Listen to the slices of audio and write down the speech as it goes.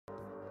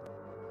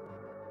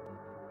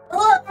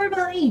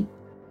everybody!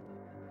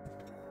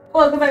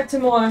 Welcome back to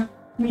more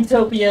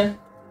Miitopia.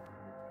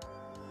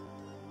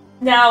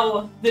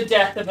 Now, the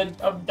death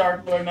of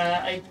Dark Lord,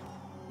 man. I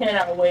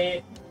cannot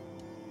wait.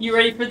 You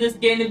ready for this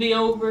game to be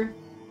over?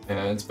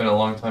 Yeah, it's been a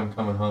long time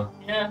coming, huh?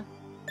 Yeah.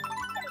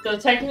 So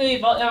technically,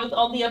 if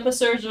all the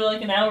episodes are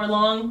like an hour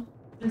long,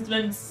 it's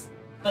been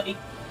like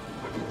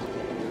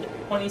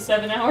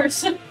 27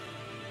 hours.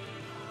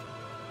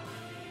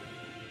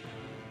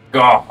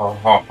 Gah ha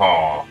ha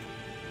ha.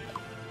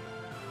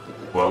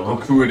 Well,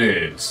 look who it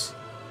is.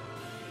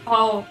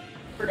 Oh,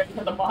 we're gonna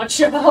put the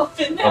macho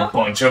outfit now. A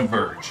bunch of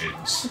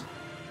virgins.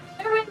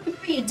 I'm ready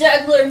for you,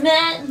 Dark Lord,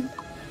 man.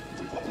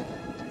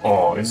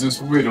 Oh, is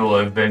this little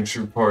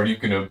adventure party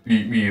gonna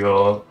beat me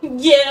up?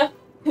 Yeah.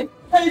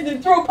 Hayden,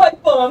 throw a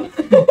pipe bomb.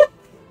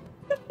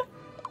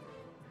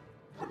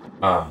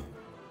 Ah.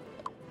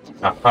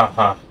 Ha ha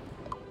ha.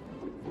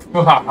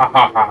 Ha ha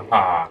ha ha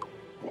ha.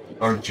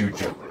 Aren't you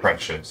just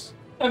precious?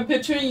 I'm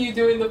picturing you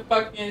doing the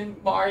fucking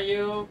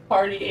Mario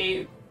Party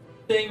 8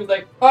 thing with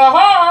like, ha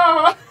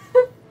ha!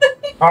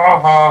 Ha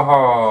ha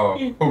ha!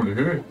 Holy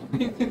heck.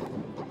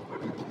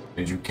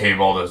 And you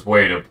came all this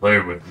way to play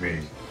with me.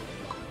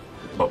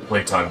 But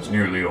playtime's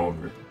nearly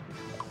over.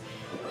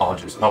 I'll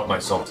just help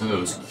myself to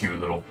those cute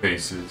little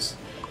faces.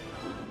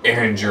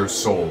 And your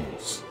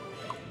souls.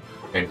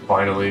 And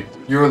finally,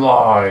 your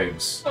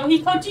lives! Oh,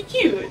 he called you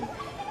cute.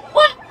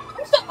 What?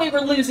 There's no way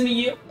we're losing to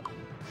you.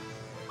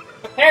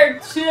 Prepare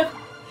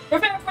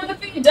for the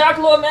defeat, Dark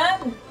Lord,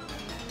 man!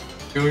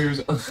 Kill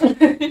yourself.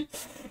 Here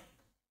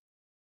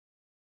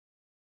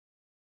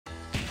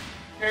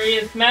he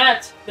is,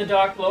 Matt, the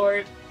Dark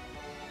Lord.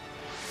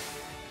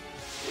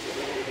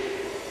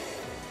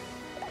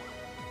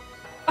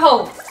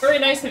 Oh, very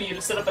nice of you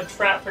to set up a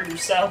trap for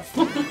yourself.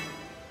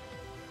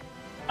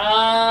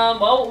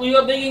 Well, we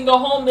got big and go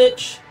home,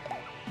 bitch.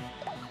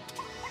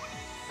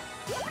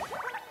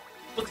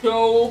 Let's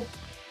go.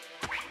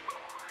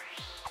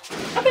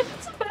 Okay,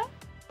 that's not bad.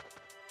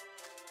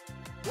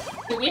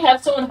 Do we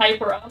have someone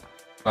hyper up?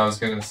 I was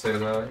gonna say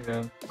that,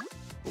 yeah.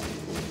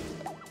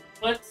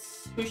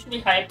 Who should be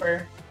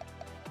hyper?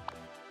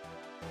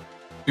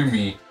 Do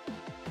me.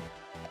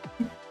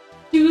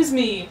 Choose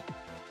me.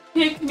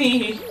 Pick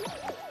me.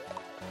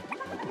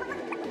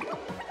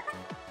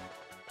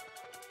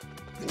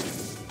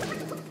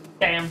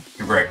 Damn.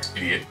 You wrecked,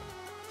 idiot.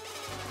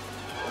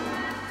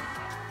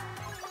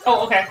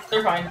 Oh, okay.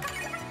 They're fine.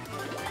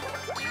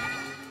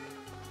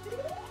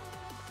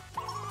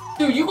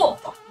 Dude, you go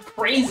fucking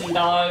crazy,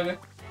 dog.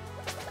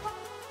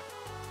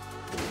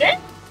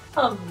 Damn.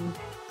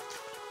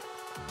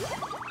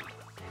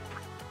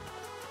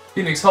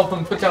 Phoenix, help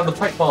him put down the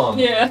pipe bomb.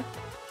 Yeah.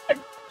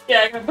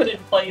 Yeah, I can put it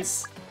in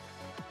place.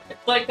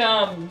 It's like,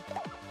 don't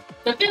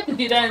you have to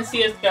do that in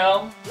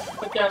CSGO?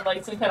 Put down,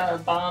 like, some kind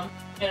of bomb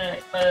in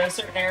a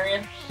certain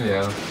area?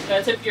 Yeah.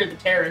 That's if you're the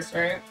terrorist,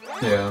 right?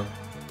 Yeah.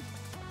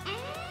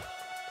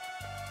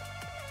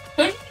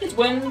 Couldn't you just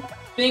win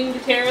being the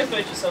terrorist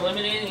by just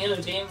eliminating the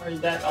other team, or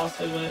is that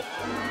also what?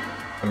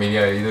 I mean,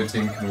 yeah, either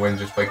team can win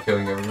just by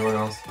killing everyone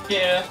else.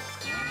 Yeah.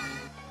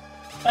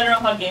 I don't know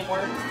how game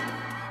works.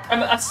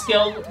 I'm a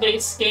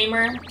skill-based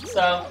gamer,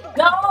 so...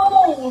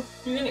 No!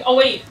 Oh,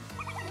 wait.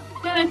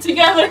 Get it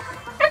together!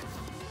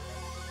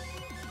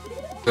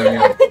 Does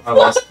that mean I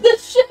lost the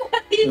shit out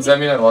of you. Does that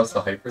mean I lost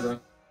the hyper, though?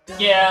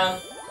 Yeah.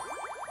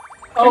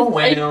 Oh,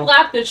 well. I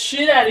slapped the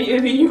shit out of you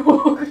and you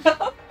woke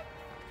up.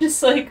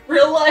 Just like,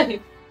 real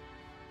life.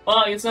 Well,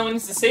 I guess no one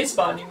needs to save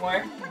spot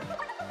anymore.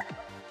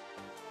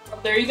 Oh,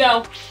 there you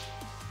go.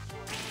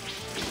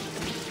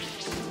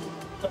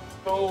 Let's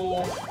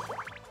go.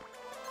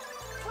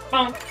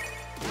 Bonk.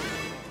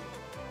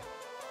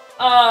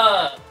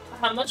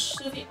 How much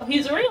did he... Oh,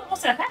 he's already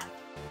almost at half.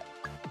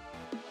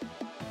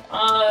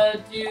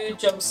 Do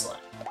jump slam.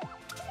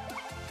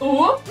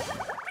 Ooh!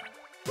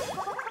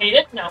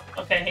 Hayden? No.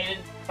 Okay,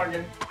 Hayden.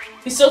 Pardon.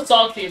 He's so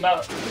salty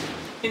about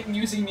him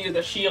using me as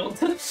a shield.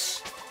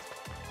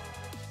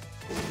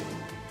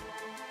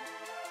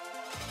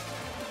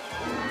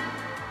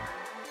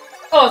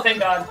 Oh, thank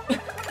God.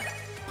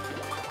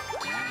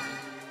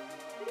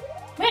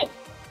 Man,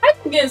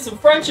 I've been getting some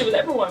friendship with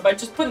everyone by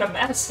just putting a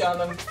mask on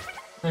them.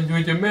 And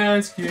with the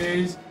mask,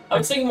 guys. I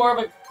was thinking more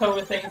of a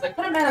COVID thing. It's like,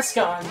 put a mask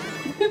on.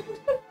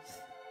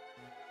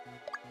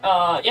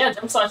 Yeah,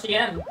 jump slash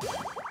again.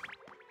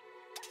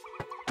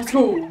 Let's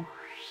go.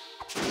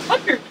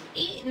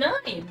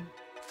 189.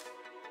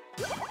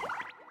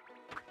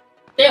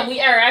 Damn,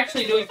 we are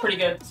actually doing pretty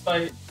good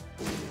despite.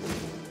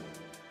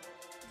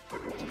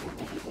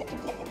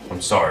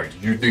 I'm sorry,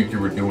 did you think you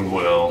were doing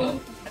well?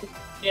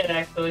 Yeah,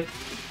 actually.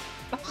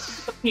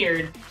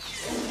 Appeared.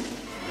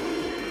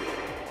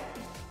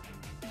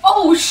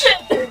 Oh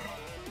shit!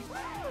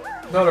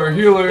 Not our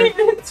healer!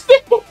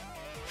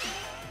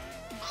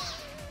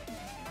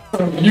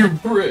 You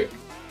prick!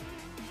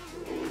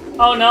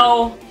 Oh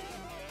no!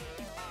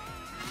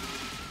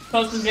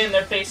 Cousins getting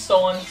their face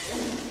stolen.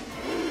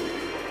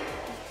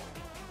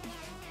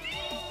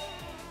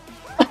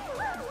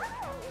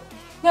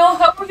 No,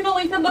 how are we gonna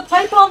link them the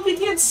pipe bomb? We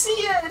can't see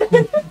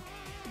it!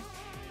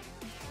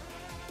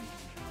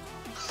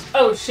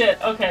 Oh shit,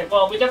 okay,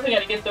 well, we definitely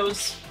gotta get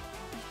those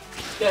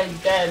guys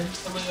dead,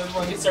 so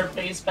everyone gets their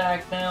face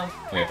back now.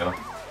 Yeah.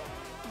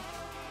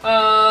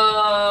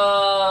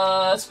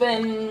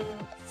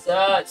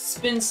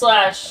 Spin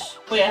slash.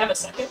 Wait, I have a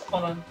second?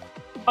 Hold on.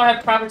 Oh, I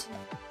have property.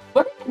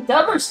 What is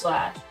double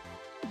slash?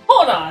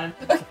 Hold on.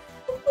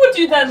 We'll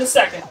do that in a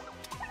second.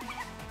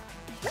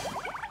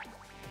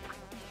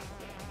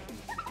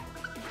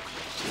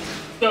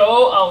 So,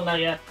 oh, not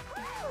yet.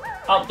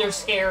 Oh, they're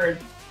scared.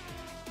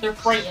 They're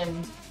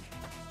frightened.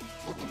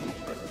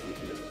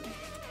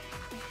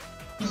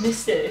 You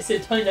missed it. It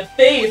said ton to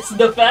face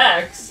the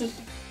facts.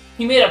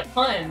 He made a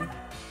pun.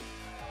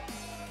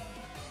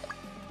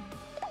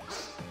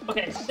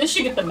 Okay, this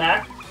should get the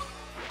map.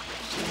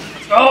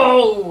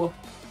 Oh!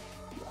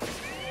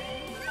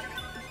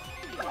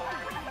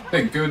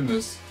 Thank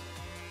goodness.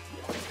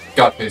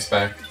 Got face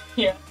back.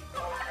 Yeah.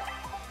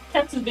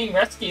 Captain's being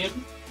rescued.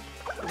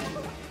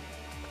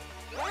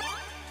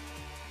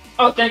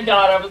 Oh, thank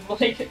God! I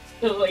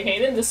was like,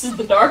 Hayden, this is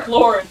the Dark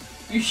Lord.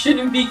 You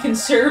shouldn't be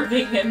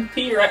conserving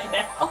MP right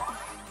now.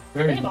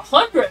 I have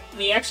 100,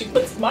 and he actually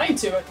puts his mind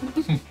to it.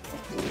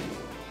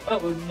 Oh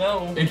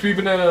no! HP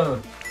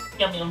banana.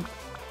 Yum yum.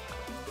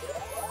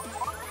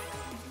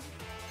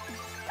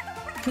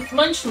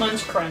 Munch,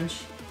 munch,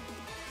 crunch.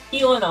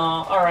 Heal and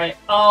all. Alright.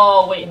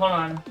 Oh, wait, hold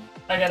on.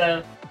 I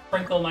gotta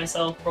sprinkle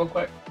myself real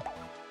quick.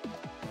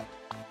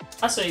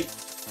 That's sweet.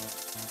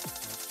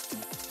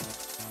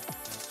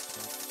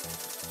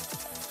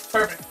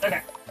 Perfect.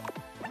 Okay.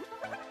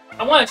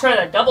 I want to try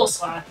that double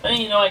slash. I didn't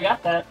even know I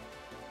got that.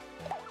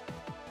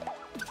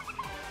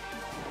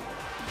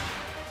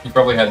 You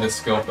probably had this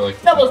skill for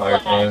like Double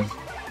 5 slash. times.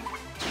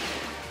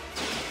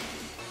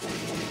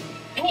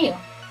 Damn.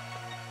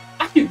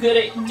 I do good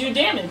at do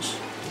damage.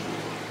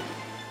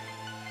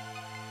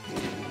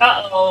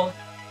 Uh-oh.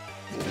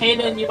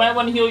 Hayden, you might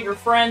want to heal your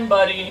friend,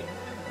 buddy.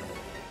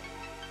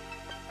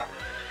 I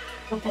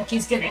don't think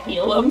he's gonna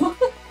heal him.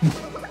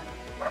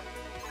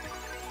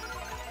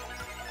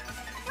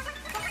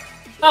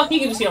 Oh, he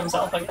can just heal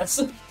himself, I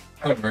guess.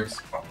 That works.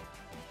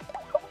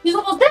 He's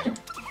almost dead!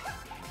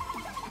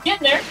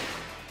 Getting there!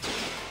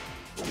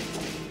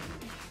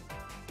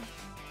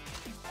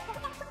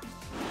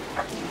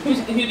 Who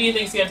do you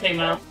think's gonna take him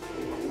out?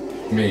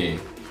 Me.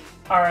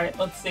 Alright,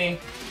 let's see.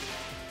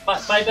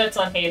 My bet's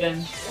on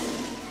Hayden.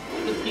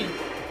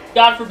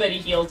 God forbid he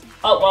healed.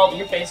 Oh, well,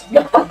 your face.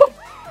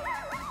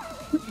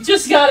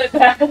 Just got it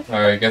back. Alright,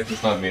 I guess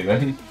it's not me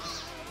then.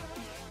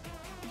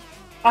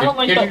 I don't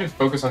like Can't that. you just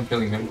focus on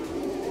killing him?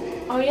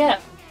 Oh, yeah.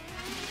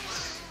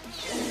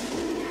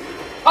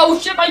 Oh,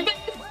 shit, my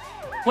face!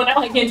 Well, now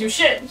I can't do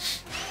shit.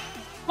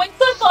 My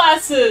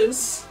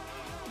sunglasses!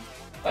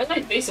 Why is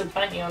my face so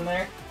tiny on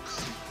there?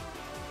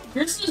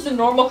 Yours is in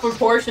normal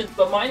proportions,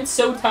 but mine's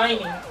so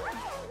tiny.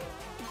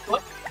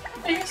 What?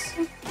 Face?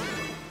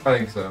 I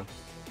think so.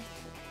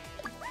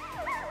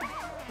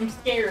 I'm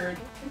scared.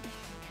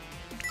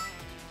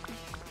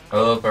 I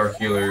love our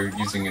healer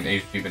using an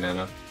HP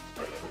banana.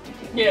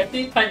 Yeah,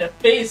 they kind of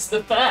face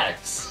the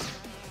facts.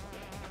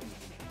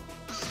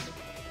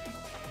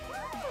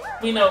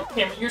 You know,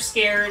 Cameron, you're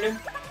scared.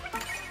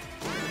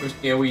 We're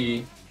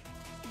scary.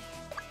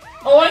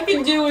 All I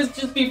can do is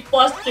just be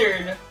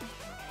flustered.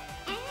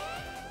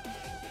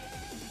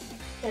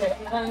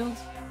 And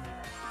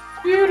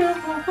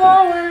Beautiful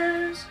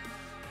flowers.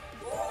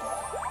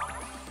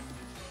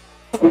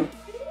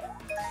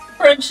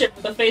 friendship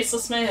with a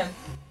faceless man.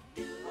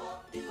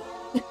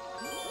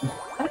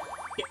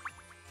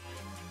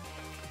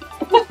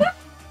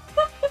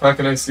 How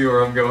can I see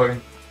where I'm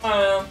going?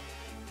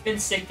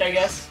 Instinct, I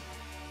guess.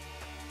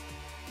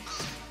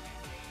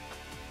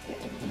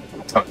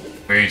 Time to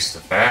face the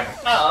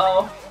fact.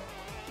 Uh-oh.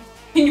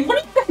 Can you,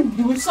 what if you guys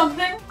do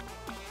something?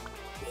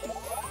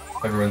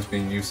 Everyone's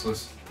being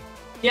useless.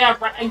 Yeah,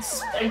 right,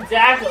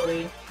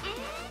 exactly.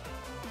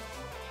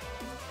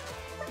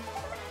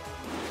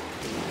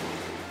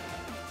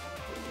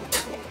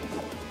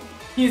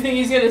 You think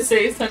he's gonna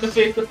say it's time to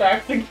face the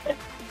facts again?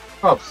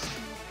 Oh.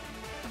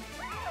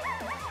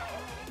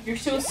 You're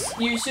so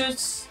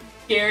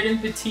scared and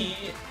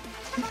petite.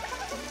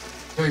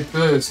 Take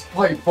this,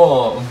 pipe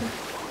bomb.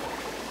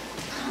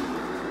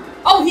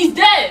 Oh, he's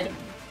dead!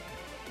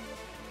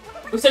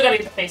 We still gotta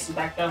get the faces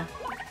back, though.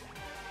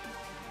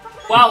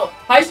 Wow,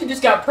 Hayden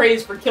just got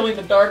praised for killing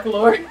the Dark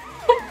Lord.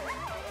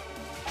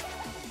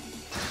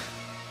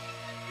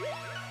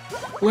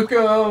 Look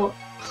out!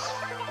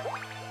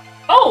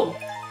 Oh!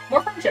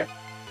 More friendship.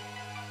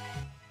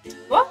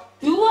 What?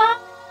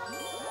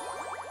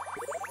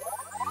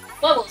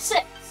 Level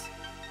 6!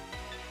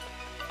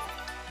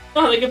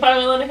 Oh, they can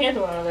finally let a hand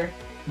to one another.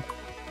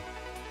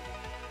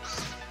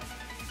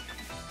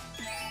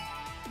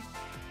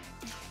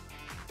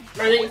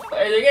 Are they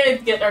gonna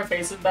get our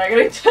faces back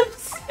any time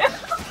soon?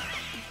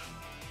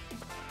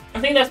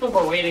 I think that's what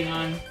we're waiting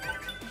on.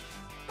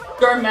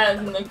 Garmat's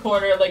in the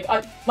corner, like,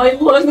 my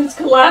lungs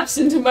collapse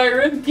into my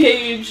rib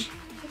cage,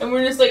 and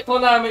we're just like,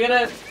 hold on, we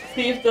gotta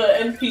see if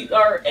the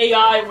our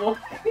AI will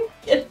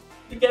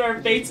get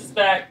our faces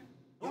back.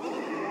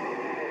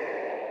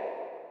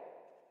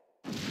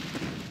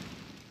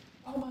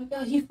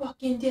 Oh, he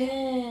fucking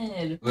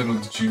did. Little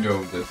did you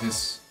know that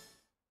this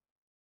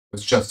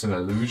was just an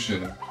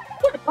illusion.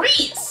 What a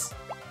breeze!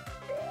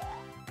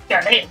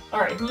 God damn.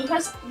 Alright, who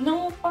has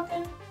no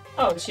fucking...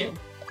 Oh, it's you.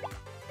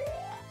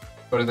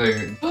 What are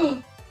they?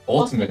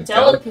 Ultimate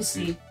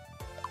delicacy.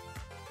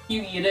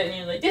 You eat it and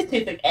you're like, this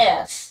tastes like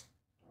ass.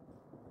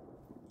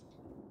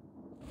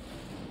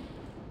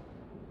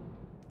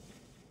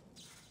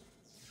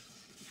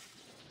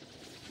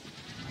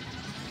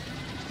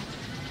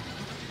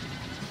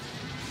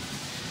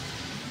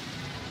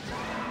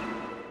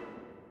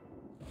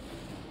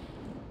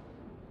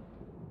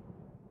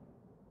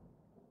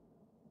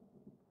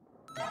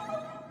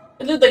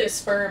 It looked like a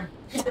sperm.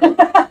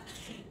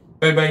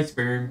 Bye-bye,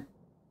 sperm.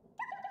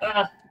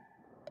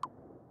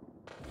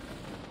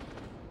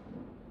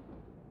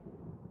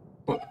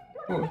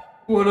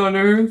 What on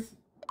earth?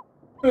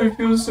 I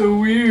feel so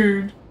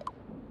weird.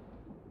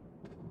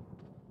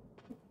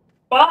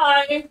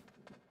 Bye!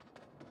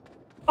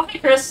 Bye,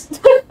 Chris.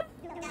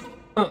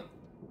 Huh.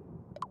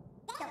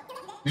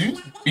 Did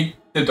you beat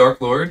the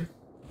Dark Lord?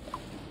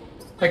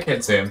 I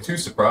can't say I'm too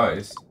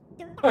surprised.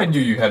 I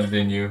knew you had it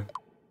in you.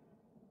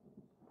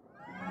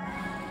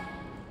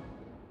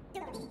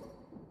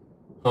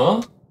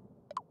 Huh?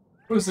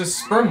 What is this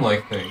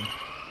sperm-like thing?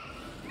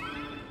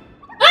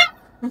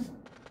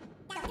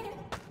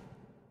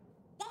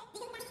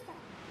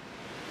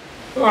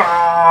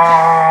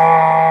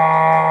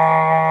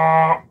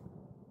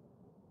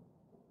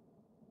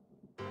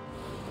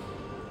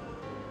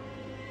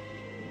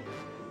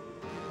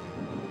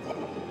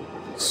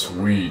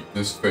 Sweet,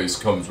 this face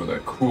comes with a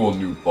cool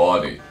new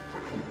body.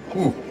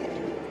 Ooh,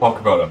 talk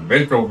about a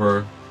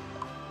makeover.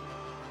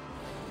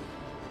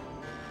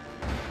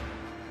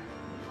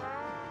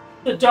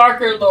 The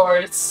Darker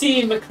Lord,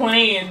 C.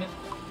 MCLEAN.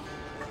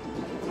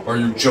 Are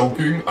you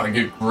joking? I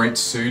get great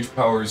sage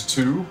powers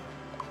too?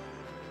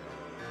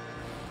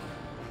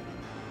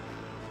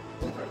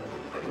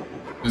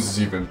 This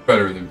is even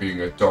better than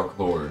being a Dark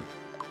Lord.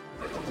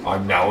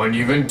 I'm now an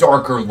even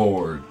Darker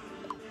Lord.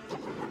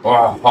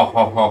 Ah ha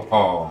ha ha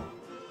ha.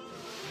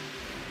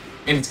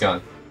 And it's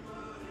gone.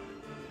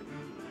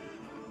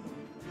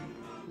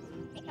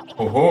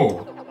 Ho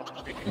ho.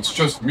 It's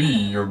just me,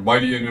 your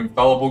mighty and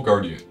infallible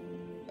guardian.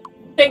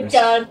 Thank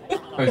God.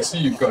 I see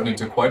you've gotten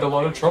into quite a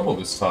lot of trouble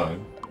this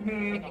time.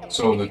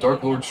 So the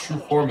Dark Lord's true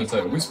form is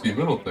that wispy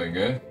little thing,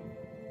 eh?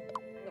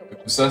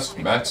 It possessed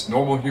Matt's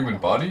normal human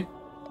body?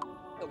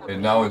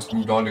 And now it's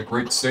moved on to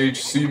Great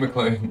Sage C.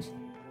 MCLEAN.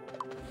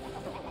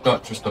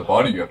 Not just the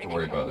body you have to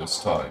worry about this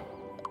time.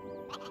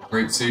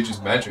 Great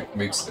Sage's magic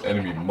makes the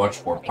enemy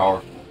much more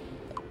powerful.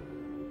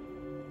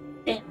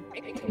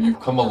 You've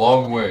come a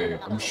long way.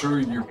 I'm sure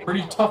you're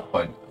pretty tough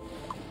by now.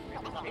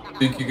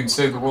 Think you can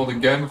save the world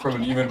again from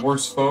an even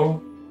worse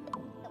foe?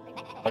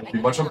 I'd be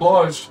much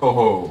obliged, ho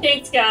ho.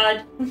 Thanks,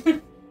 God.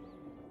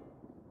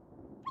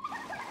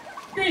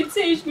 Great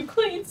Sage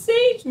MCLEAN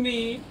saved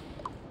me.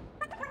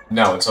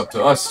 Now it's up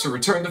to us to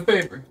return the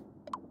favor.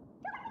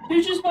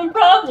 There's just one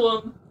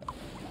problem.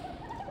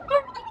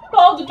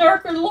 Call the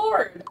Darker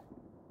Lord.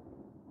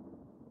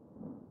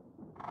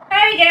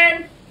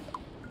 Hayden!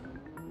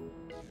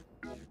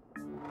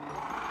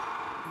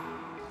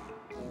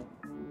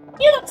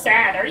 You look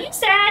sad. Are you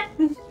sad?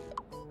 Oh,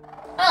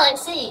 I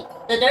see.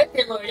 The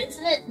Darker Lord,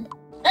 isn't it?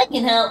 I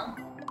can help.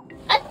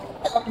 I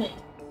can help me.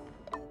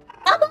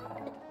 How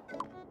about...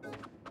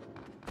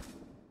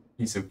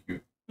 He's so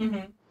cute.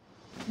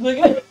 Mm-hmm. Look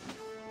at it.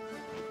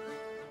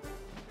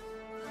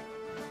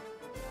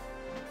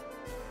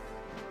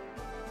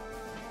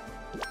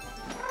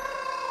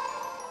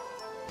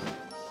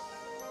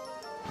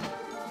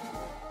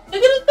 Look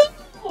at it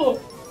go!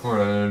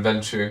 We're on an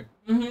adventure.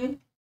 Mm-hmm.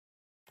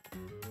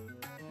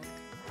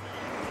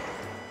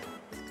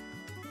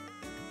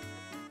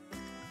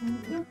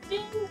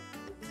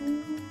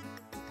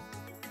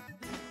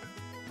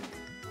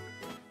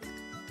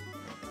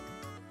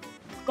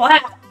 Wow!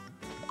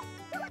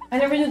 I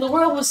never knew the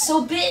world was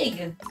so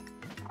big!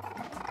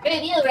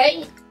 Great view,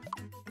 right?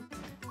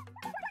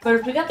 But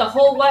if we got the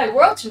whole wide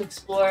world to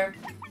explore,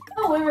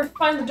 how will we ever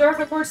find the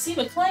Darker Lord C.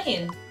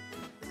 MCLEAN?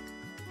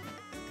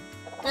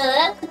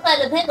 That's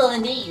quite a pickle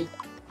indeed.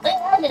 Wait,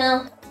 I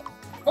know.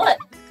 What?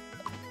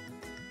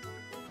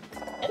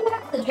 Maybe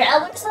that's the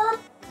Traveler Song?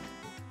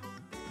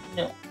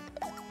 No.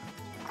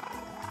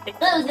 It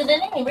goes in the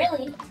name,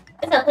 really.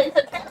 It's a place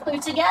of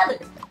travelers together.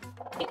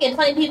 You can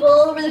find people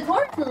all over the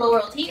corners of the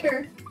world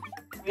here.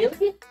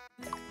 Really?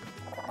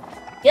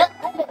 Yep,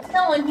 I bet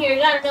someone here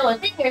gotta know a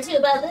thing or two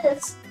about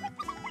this.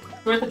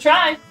 Worth a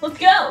try. Let's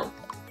go!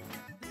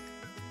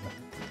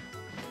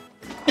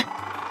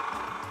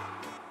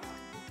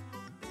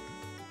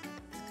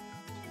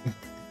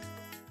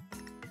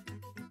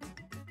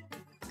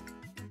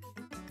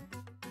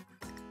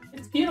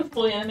 It's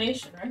beautiful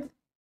animation, right?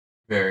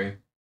 Very.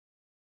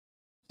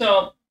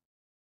 So,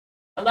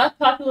 a lot of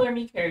popular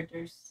Mii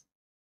characters.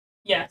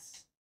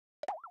 Yes.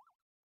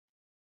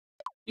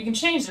 You can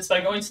change this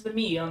by going to the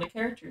Mii on the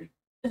character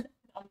on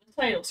the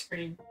title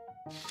screen.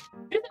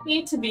 Choose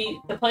the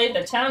Mii to play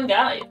the town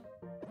guide.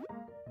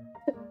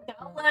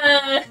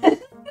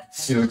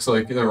 He looks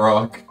like The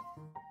Rock.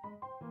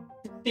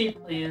 See,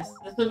 please.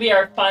 This will be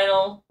our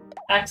final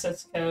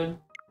access code.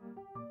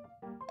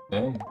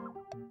 Dang.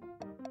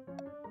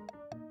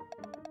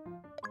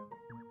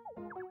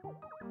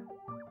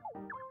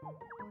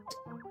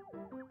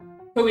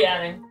 Who are we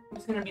adding?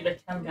 Who's gonna be the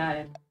chem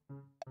guy?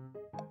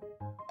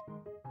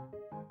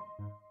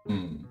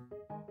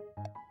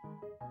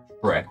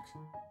 Shrek.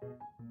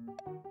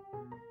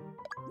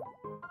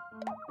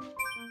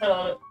 I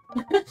love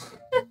it.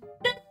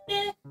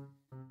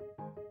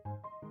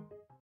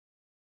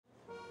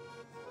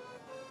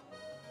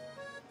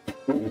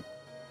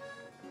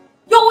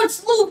 Yo,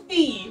 it's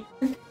Luffy!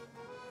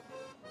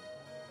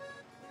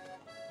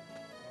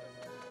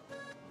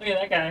 Look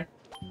at that guy.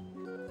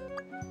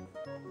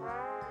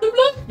 The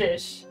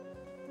bloodfish!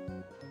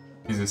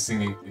 He's a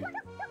singing thief.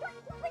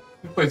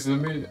 He plays the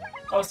music.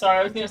 Oh, sorry,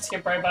 I was gonna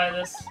skip right by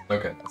this.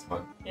 Okay, that's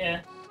fine.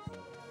 Yeah.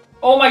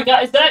 Oh my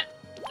god, is that...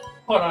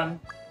 Hold on.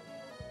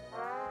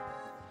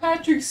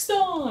 Patrick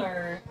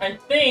Star! I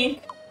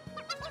think.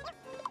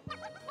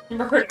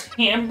 Ever heard of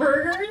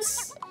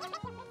hamburgers?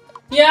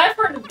 Yeah, I've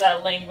heard of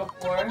that lane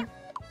before.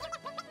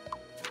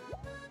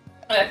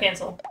 Oh yeah,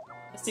 cancel.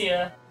 I see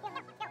ya.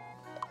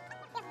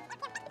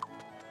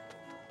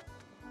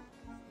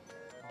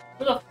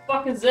 What the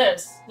fuck is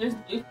this? There's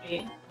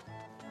Luffy.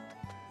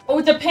 Oh,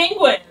 it's a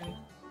penguin!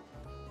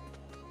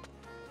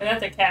 And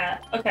that's a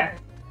cat. Okay.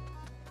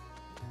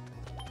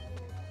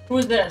 Who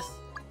is this?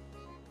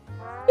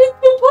 It's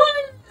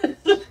the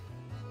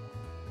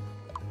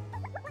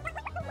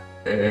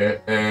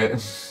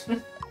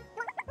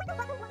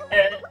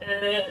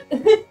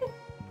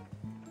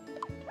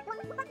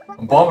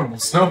Abominable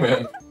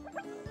snowman.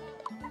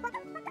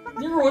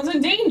 Everyone's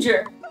in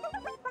danger.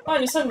 I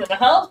need something to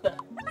help them.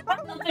 I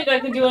don't think I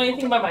can do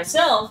anything by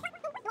myself.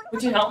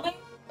 Would you help me?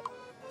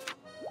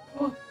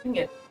 Oh, I can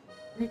get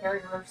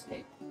very rare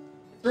state.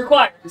 It's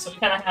required, so we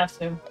kind of have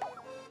to.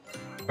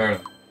 Fair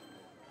enough.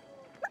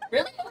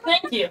 Really? Oh,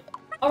 thank you.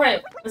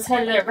 Alright, let's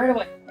head there right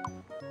away.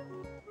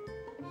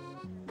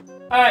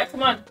 Alright,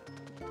 come on.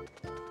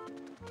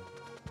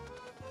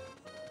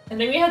 And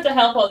then we have to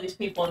help all these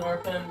people in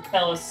order for them to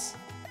tell us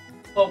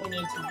what we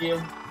need to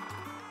do.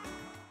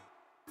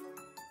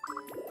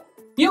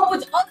 Yo,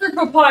 it's other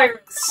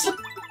papyrus!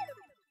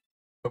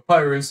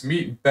 Papyrus,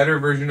 meet better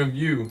version of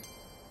you.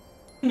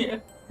 Yeah.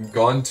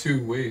 Gone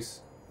to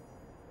waste.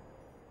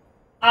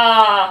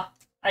 Ah,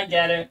 I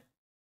get it.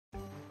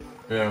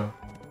 Yeah.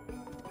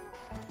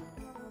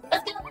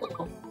 Let's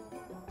go!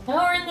 Now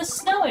we're in the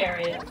snow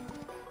area.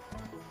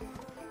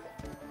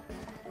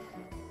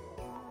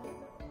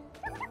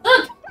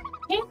 Look!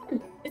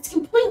 Hayden, it's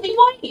completely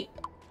white!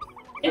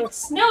 It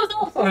snows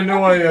all I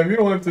know I am, you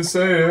don't have to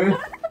say it.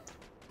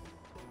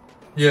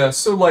 Yeah,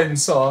 so light and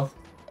soft.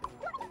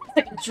 It's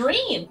like a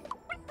dream!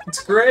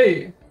 It's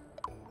great.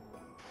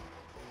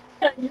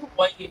 You're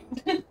white.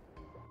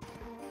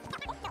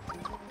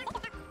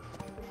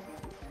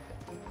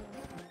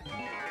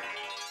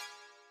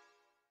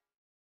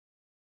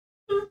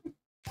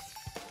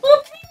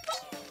 Oh,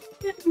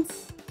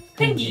 penguins!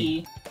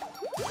 Piggy!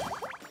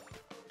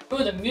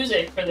 Ooh, the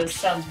music for this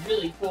sounds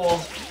really cool.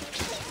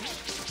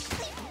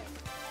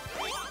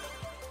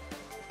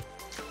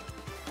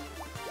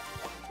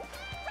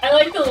 I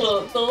like the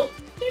little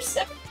they're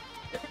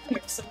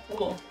so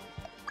cool.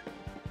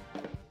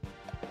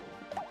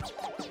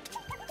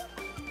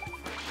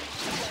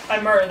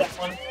 I murdered that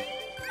one.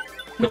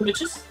 No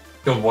bitches?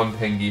 Killed one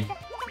pengy.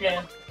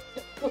 Yeah.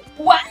 Wow!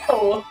 What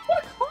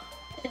a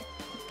comment!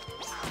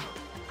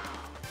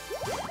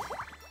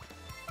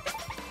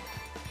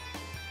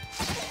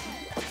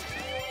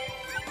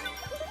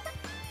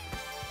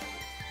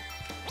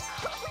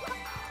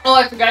 Oh,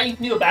 I forgot you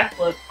can do a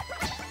backflip.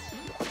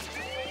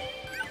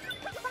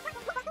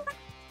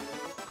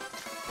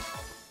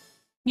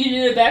 You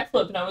did a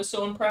backflip and I was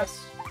so impressed.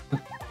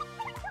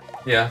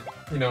 Yeah,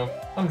 you know,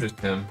 I'm just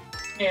him.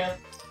 Yeah.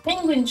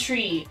 Penguin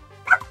tree.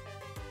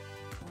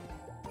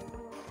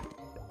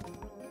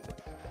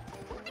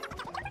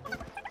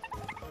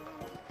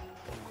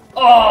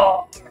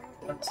 Oh!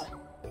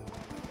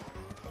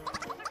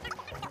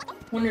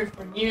 Wonder if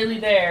we're nearly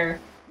there.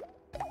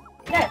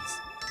 Yes.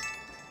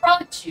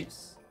 Frog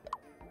juice.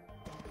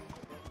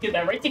 Give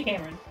that right to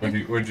Cameron.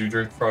 Would you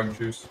drink frog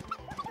juice?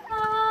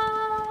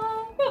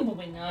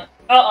 Probably not.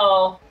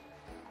 Uh-oh.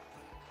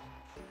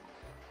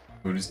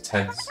 Mood is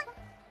tense.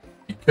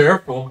 Be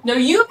careful. No,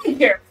 you be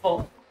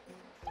careful.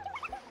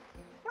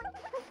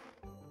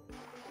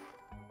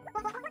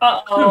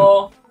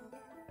 Uh-oh.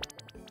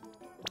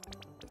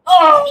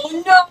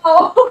 Oh,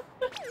 no!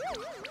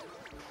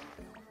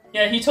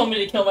 Yeah, he told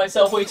me to kill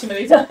myself way too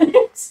many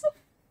times.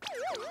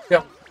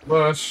 Yep.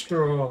 Last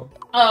straw.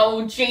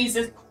 Oh,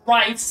 Jesus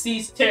Christ,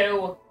 these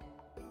two.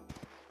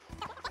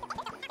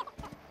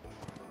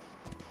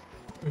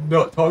 I'm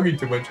not talking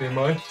too much, am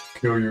I?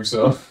 Kill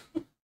yourself.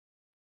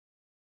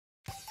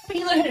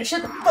 You learn how to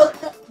shut the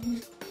fuck up.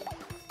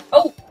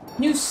 Oh,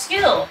 new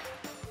skill.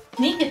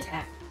 Sneak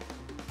attack.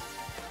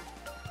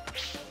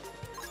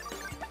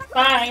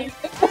 Bye.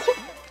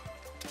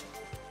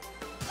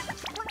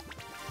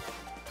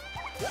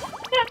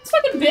 attack this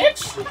fucking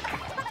bitch!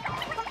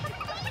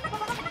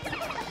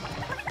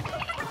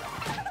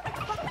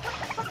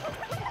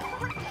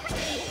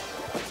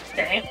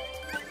 Okay.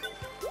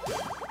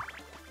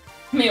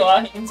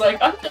 Meanwhile, he's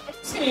like, I'm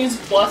just gonna use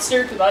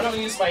Bluster because I don't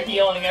use my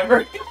healing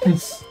ever.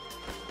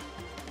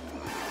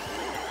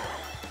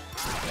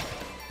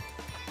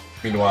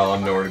 Meanwhile,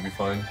 I'm nowhere to be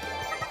found.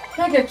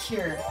 Mega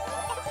Cure.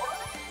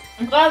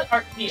 I'm glad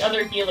the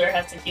other healer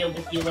has to heal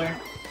the healer.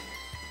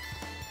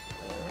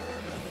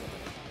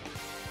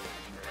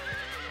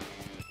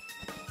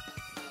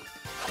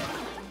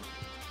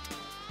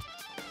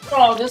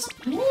 Oh, this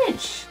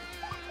bitch!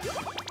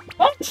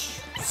 Punch!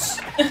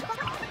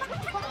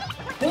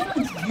 Why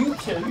don't you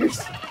kill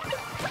yourself?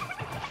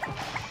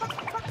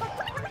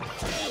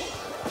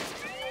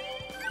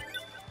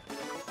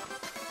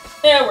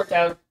 Yeah, it worked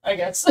out, I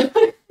guess.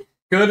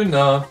 Good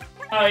enough.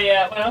 Oh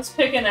yeah, when I was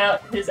picking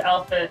out his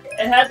outfit,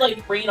 it had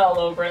like green all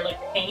over it, like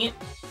paint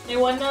and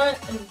whatnot,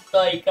 and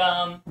like,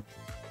 I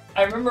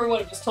remember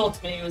what it was told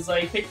to me, it was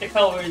like, pick the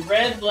colors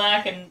red,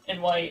 black,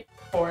 and white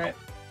for it.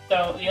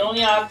 So the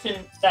only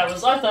option that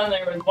was left on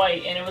there was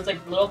white, and it was like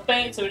a little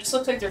faint, so it just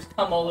looks like there's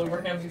cum all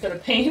over him because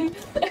of paint.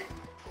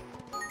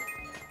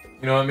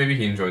 You know what, maybe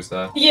he enjoys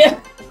that. Yeah.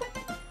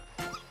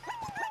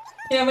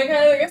 Yeah, my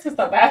god, I guess it's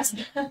not bad.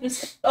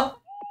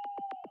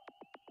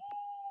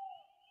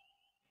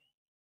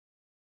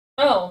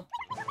 Oh.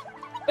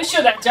 We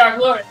showed that Dark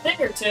Lord a thing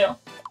or two.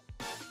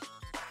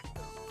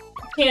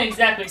 Can't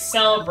exactly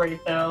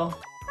celebrate, though.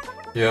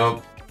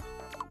 Yep.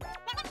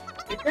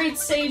 The great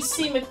sage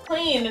C.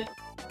 McLean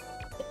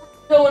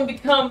go and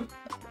become...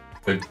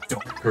 The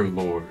Darker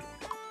Lord.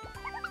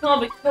 All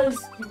because...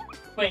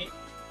 Wait.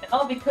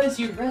 All because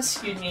you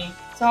rescued me.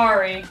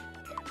 Sorry.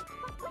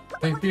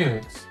 Hey,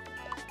 Phoenix.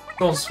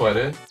 Don't sweat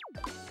it.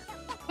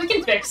 We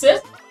can fix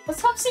it.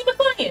 Let's help C.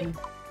 McLean.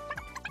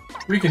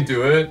 We can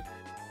do it.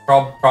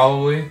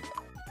 Probably.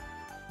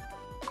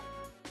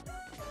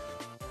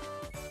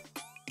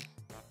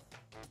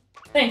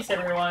 Thanks,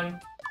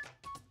 everyone.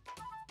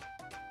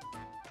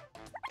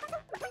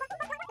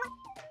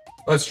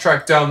 Let's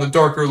track down the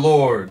Darker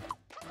Lord.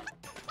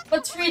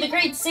 Let's free the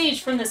great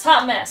sage from this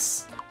hot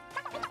mess.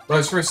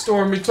 Let's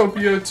restore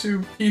Miitopia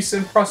to peace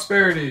and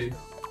prosperity.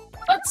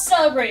 Let's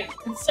celebrate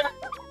and start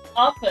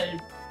off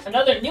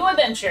another new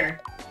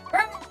adventure.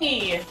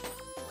 Hooray!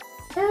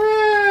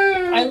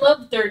 I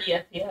love 30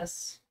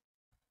 FPS.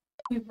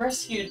 We've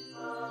rescued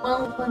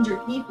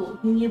 1,200 people.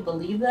 Can you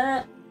believe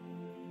that?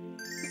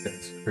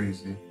 That's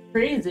crazy.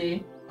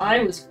 Crazy. I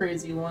was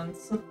crazy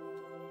once.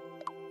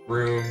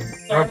 Room.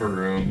 Rubber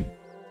room.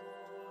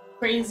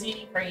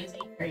 Crazy, crazy,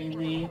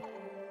 crazy.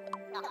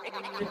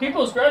 The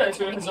people's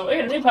gratitude has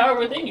awakened a new power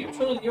within you.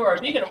 Truly, you are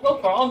a beacon of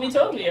hope for all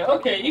Miitopia.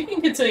 Okay, you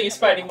can continue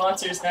fighting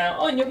monsters now.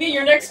 Oh, and you'll get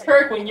your next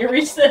perk when you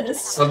reach this.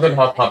 Something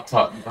hop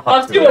top.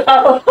 Hop to it,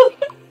 hop.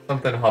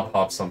 Something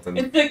hop something.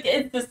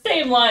 It's the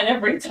same line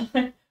every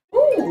time.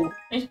 Ooh,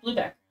 nice blue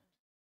back.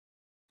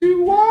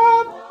 Do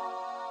what?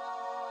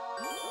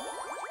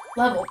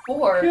 Level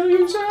 4. Kill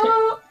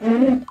yourself.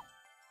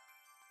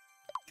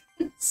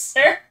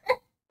 Sir.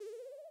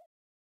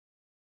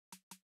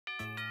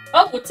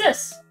 Oh, what's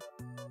this?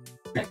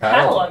 The A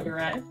catalog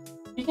arrived.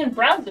 You can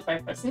browse it by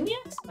pressing the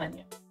X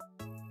menu.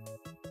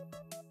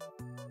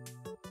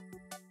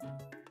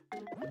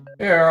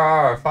 Here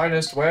are our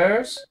finest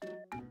wares.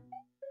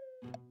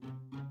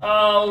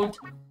 Oh.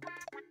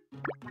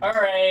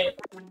 Alright.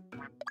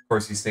 Of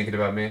course he's thinking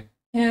about me.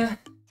 Yeah.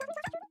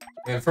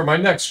 And for my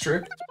next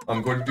trick,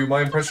 I'm going to do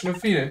my impression of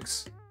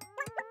Phoenix.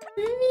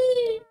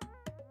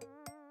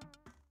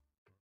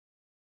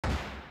 Go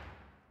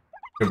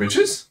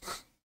bitches?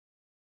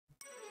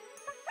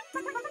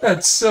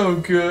 That's so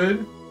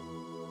good.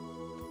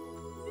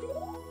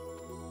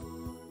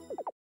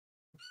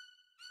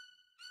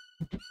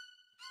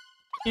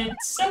 Did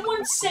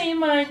someone say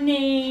my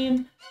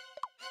name?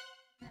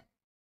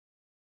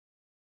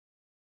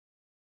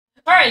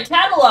 Alright,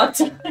 catalog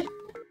time!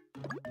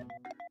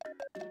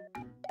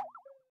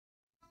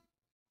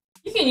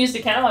 You can use the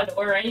catalog to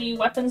order any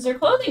weapons or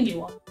clothing you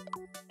want.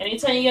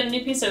 Anytime you get a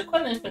new piece of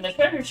equipment from the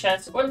treasure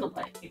chest or the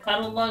like, the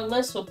catalog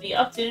list will be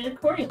updated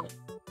accordingly.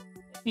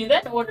 If you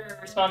then order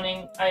a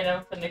responding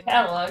item from the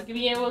catalog, you'll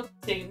be able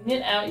to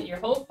knit out your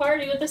whole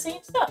party with the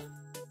same stuff.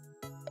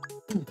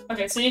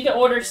 Okay, so you can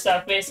order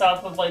stuff based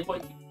off of like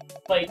what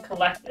you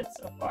collected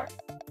so far.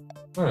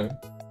 Alright.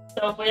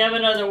 So if we have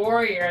another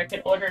warrior, I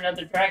can order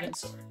another dragon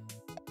sword.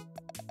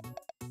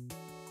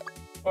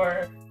 Or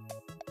a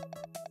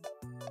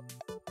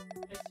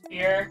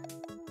spear.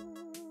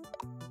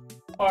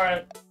 Or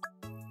a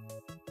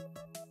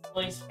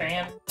police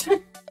fan.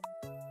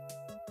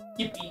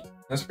 Yippee.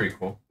 That's pretty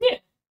cool. Yeah.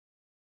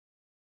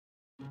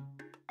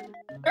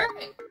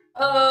 Alright.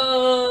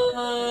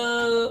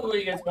 What do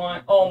you guys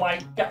want? Oh my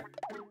god.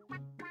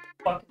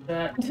 Fuck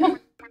that.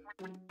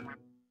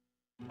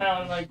 I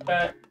don't like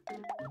that.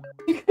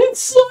 You can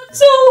slap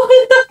someone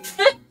with a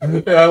fish!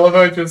 Yeah, I love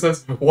how it just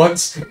says,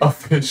 once a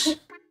fish.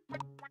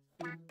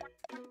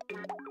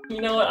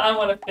 You know what? I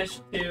want a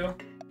fish too.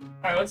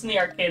 Alright, what's in the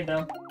arcade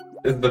though?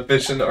 Is the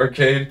fish in the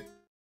arcade?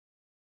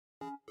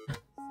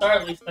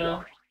 Hardly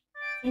so.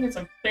 You get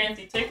some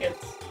fancy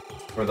tickets.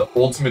 Or the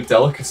ultimate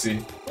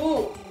delicacy?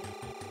 Ooh.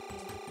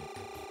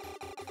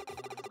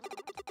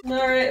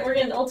 Alright, we're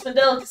getting ultimate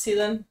delicacy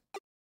then.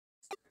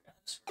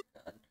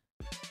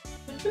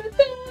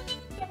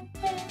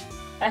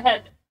 I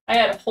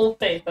had whole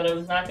faith that I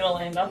was not gonna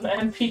land on the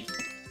MP.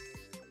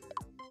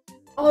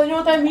 Oh, you know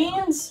what that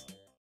means?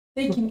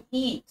 They can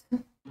eat.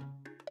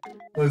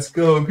 Let's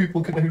go,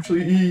 people can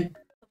actually eat.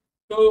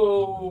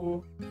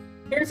 Oh,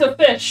 here's a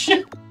fish.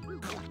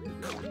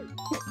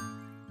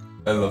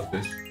 I love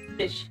fish.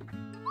 Fish.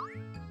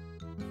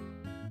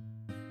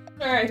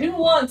 Alright, who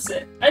wants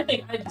it? I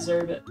think I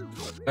deserve it.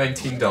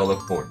 $19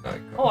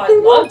 Fortnite. Oh, I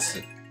love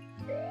it.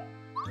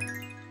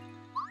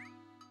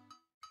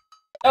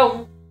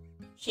 Oh,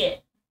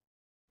 shit.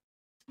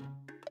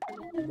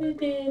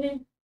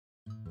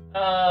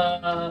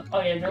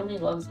 Oh yeah,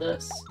 Joline loves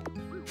this.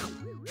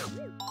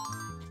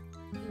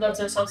 Loves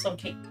herself some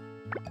cake.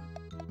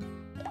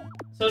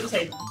 So does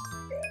Hayden.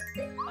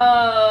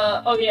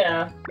 Oh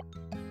yeah.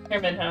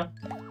 Here, Minho.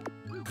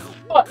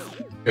 What?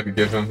 Gotta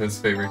give him his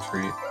favorite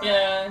treat.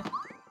 Yeah.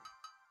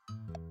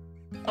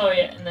 Oh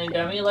yeah, and then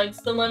Gummy likes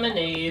the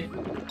lemonade.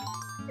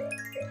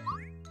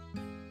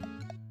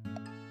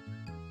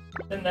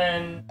 And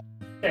then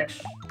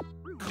fish.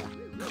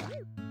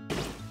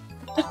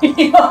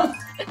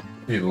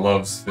 He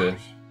loves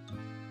fish.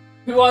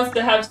 Who wants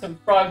to have some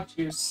frog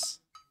juice?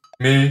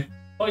 Me?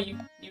 Oh, you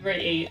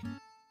already ate.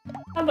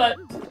 How about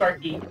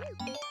Sparky?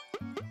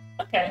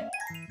 Okay.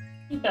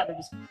 You thought it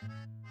was...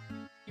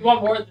 You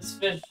want more of this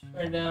fish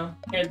right now.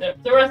 Here, the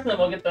rest of them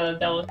will get the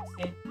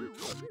delicacy.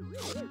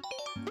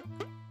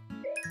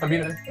 I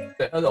mean,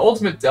 the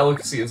ultimate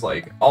delicacy is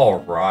like,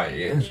 alright.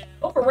 Yeah,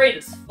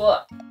 overrated as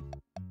fuck.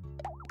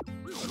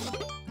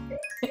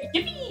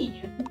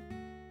 Yippee!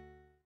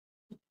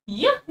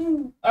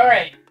 Yahoo!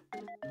 Alright.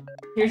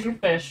 Here's your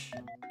fish.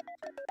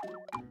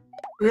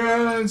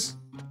 Yes!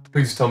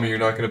 Please tell me you're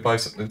not gonna buy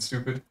something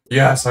stupid.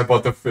 Yes, I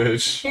bought the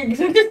fish. You're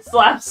gonna just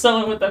slap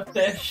someone with a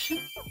fish.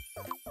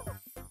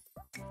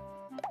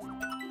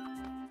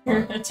 Your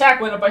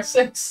attack went up by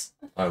 6.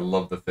 I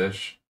love the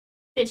fish.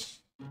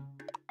 Fish.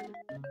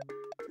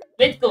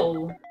 Let's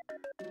go.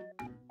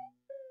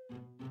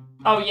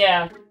 Oh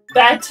yeah,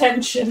 bad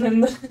tension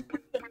in the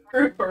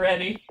group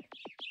already.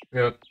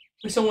 Yep.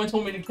 Someone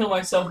told me to kill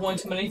myself one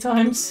too many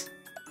times.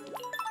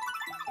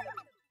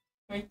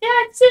 Like,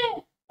 that's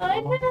it! I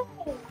know!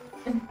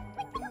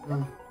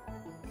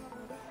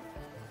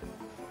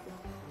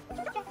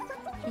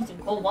 Using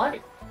cold water.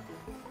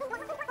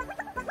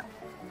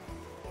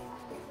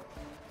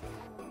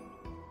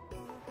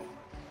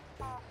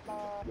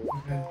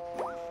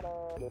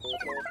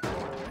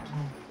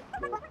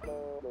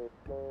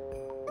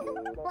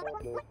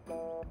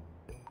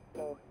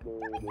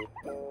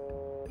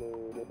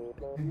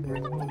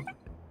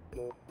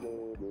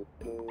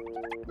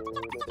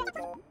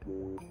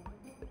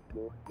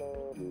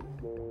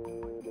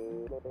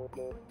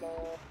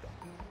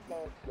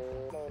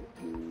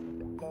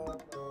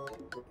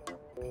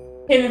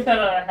 Hayden fell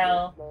out of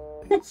hell.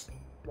 At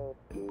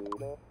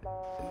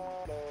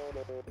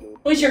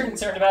least you're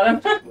concerned about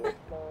him.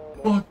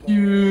 Fuck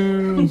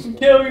you!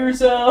 Kill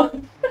yourself!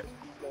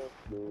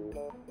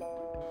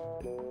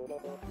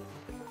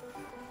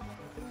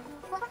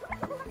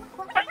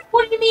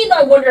 What do you mean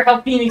I wonder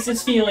how Phoenix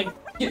is feeling?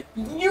 You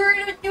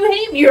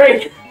hate me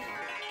right now.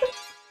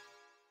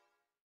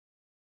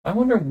 I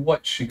wonder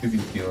what she could be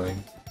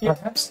feeling. Yeah.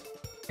 Perhaps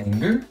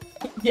anger?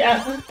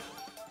 Yeah.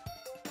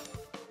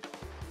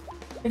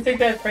 It's like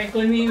that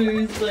Franklin meme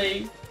who's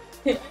like,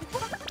 I'm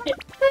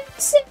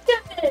sick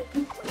of it!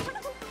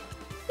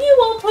 You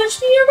won't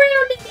push me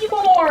around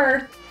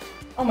anymore!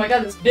 Oh my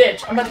god, this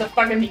bitch. I'm about to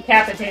fucking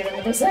decapitate him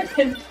in a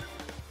second.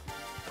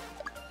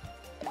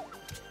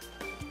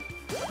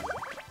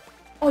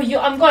 Oh,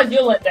 I'm glad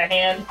you let the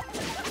hand.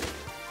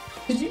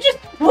 Did you just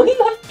fling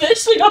that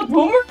fish like a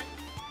boomer?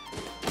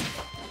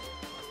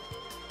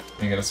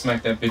 You gotta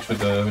smack that bitch with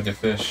the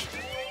fish.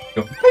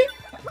 Go.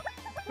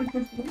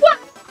 What?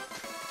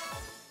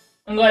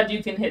 I'm glad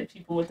you can hit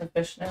people with the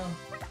fish now.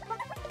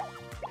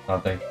 Oh,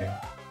 thank you.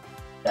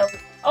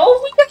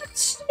 Oh, we got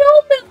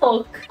snow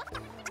milk!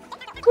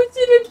 What's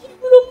in a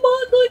cute little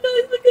mug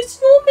like a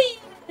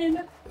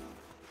snowman?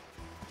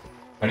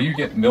 How do you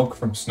get milk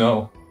from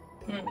snow?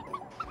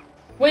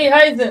 Wait,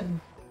 Hayden!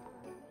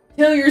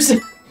 Kill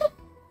yourself!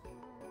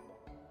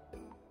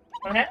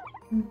 What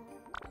happened?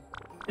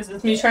 Is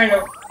this me trying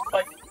to,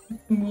 like,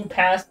 move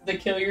past the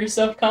kill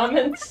yourself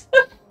comments?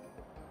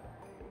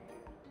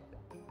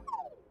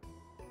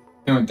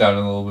 It went down a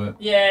little bit.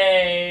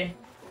 Yay!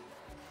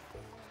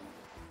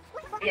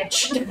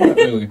 Bitch. Not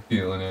really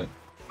feeling it.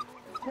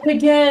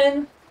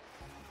 Again!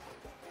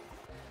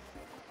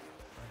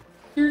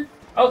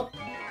 Oh!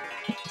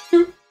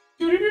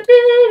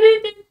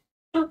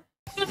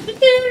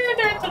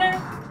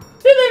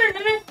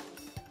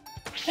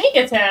 Sneak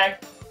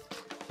attack!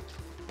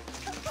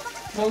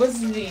 What was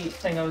the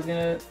thing I was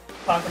gonna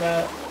talk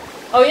about?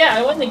 Oh yeah,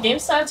 I went to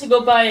GameStop to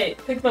go buy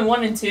Pikmin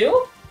 1 and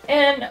 2,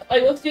 and I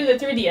looked through the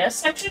 3DS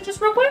section just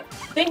real quick.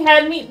 They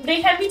had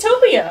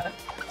Miitopia.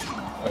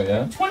 Oh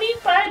yeah?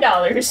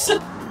 $25.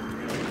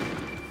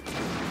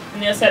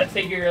 And they also had a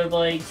figure of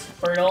like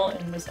Squirtle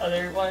and this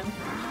other one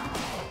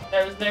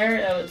that was there.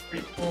 That was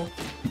pretty cool.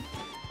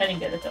 I didn't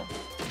get it though.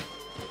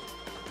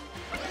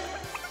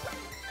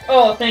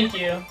 Oh, thank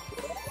you.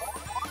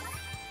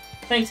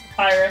 Thanks,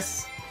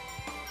 Papyrus.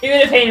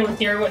 Even if Hayden was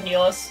here, it wouldn't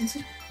heal us.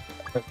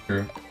 That's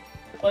true.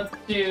 Let's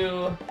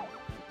do...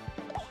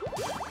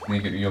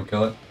 You'll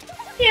kill it?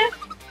 Yeah.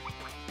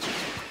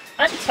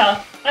 I'm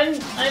tough.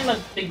 I'm a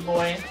big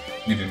boy.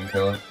 You didn't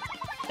kill it?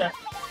 Yeah.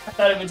 I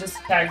thought it would just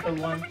attack the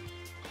one.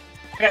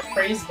 I got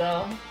praise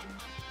though.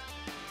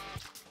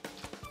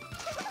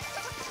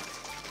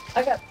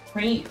 I got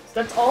praise.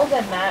 That's all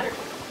that matters.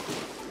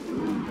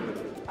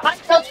 I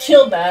helped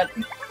kill that.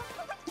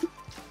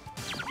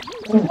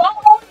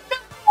 Oh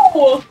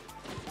no!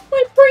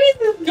 My praise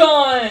is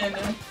gone!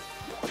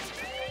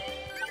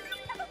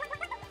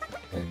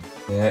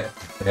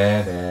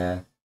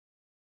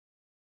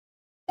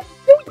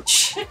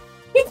 Bitch!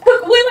 He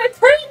took away my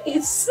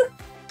praise!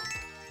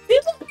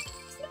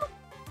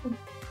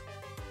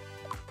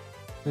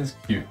 That's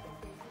cute.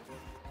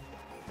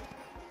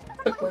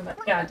 Took away my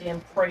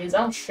goddamn praise.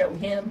 I'll show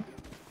him.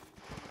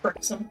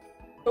 Pricks him.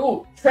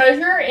 Ooh,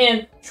 treasure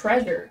and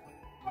treasure.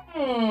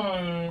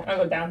 I'll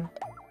go down.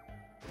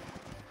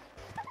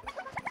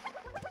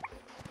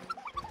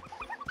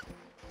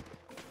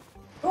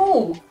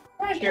 Ooh,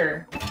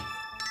 treasure.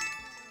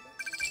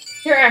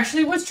 There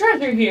actually was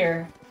treasure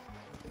here.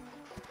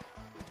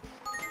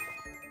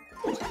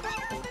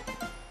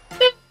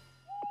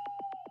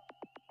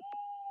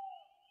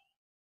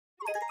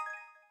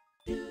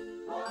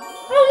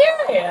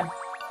 Oh yeah!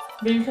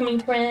 We're becoming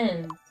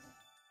friends.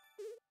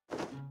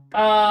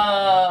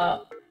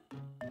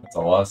 That's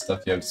a lot of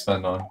stuff you have to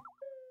spend on.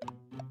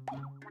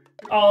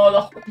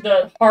 Oh,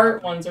 the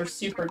heart ones are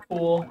super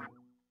cool.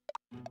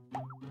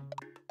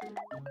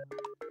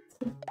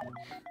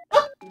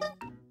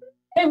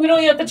 Hey, we don't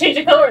even have to change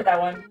the color of that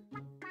one.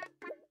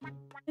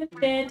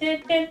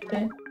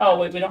 Oh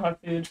wait, we don't have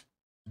food.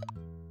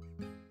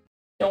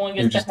 Don't want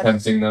to You're get just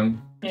tempting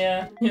them.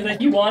 Yeah, he's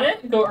like, you want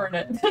it? Go earn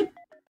it.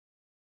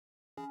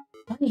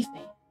 Money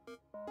thing.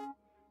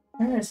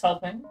 Where is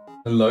helping?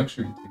 A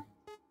luxury ticket.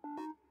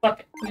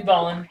 Fuck it, we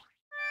ballin'.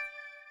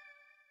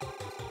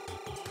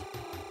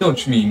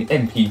 Don't you mean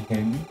MP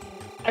candy?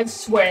 I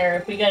swear,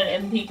 if we get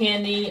an MP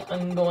candy,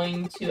 I'm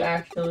going to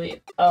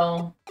actually...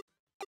 Oh.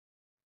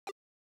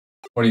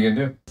 What are you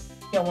gonna do?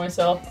 Kill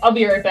myself. I'll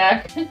be right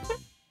back.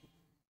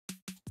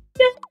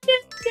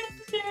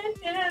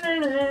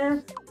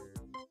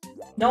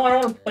 No, I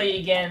don't want to play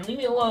again. Leave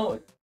me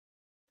alone.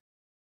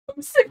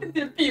 I'm sick of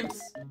the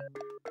abuse.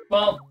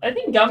 Well, I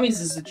think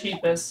gummies is the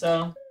cheapest,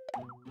 so...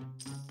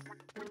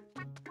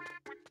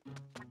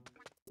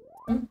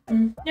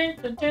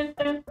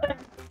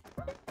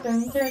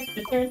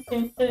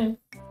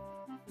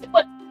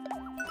 What?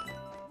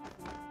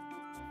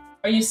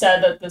 Are you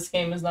sad that this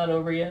game is not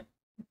over yet?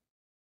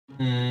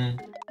 A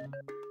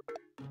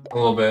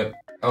little bit.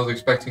 I was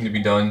expecting to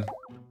be done.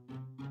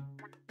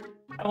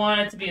 I want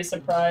it to be a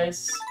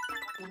surprise.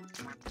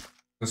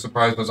 The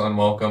surprise was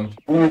unwelcome.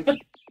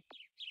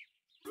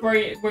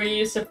 Were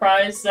you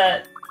surprised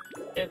that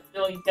that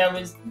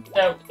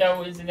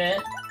wasn't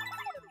it?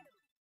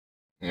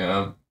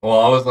 Yeah.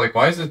 Well, I was like,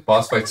 why is this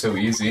boss fight so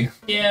easy?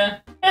 Yeah.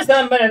 There's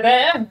somebody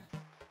there.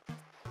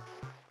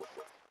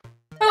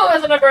 Who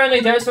has a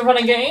never-ending thirst for fun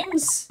and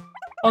games?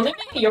 Only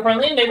me, your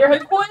friendly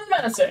neighborhood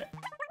Quizmaster.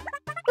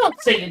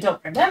 Don't say you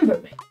don't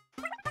remember me.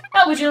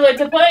 How would you like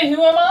to play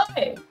Who Am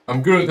I?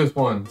 I'm good at this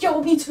one.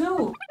 Yo, me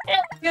too.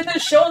 And let's get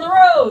this show on the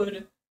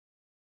road.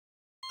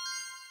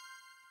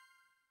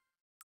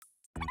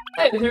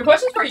 I have 3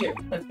 questions for you.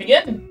 Let's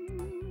begin.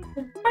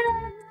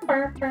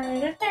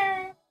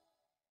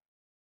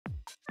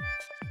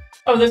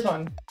 Oh, this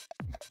one.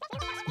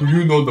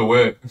 You know the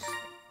way.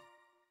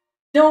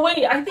 No,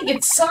 wait, I think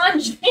it's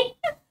Sanji.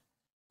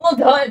 Well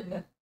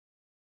done.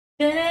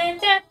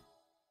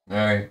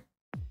 Alright.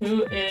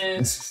 Who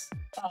is...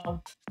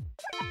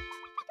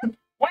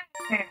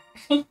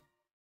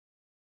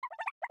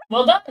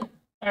 Well done.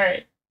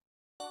 Alright.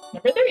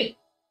 Number 3.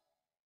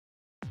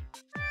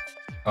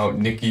 Oh,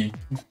 Nikki.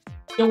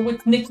 Go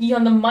with Nikki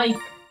on the mic.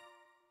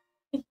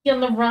 Nikki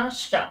on the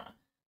Rasha.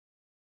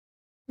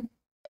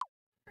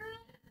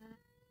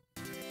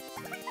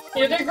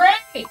 You did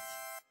great!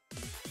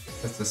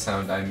 That's the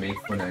sound I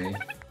make when I...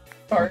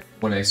 Fart.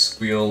 When I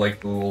squeal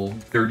like the little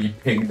dirty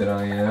pig that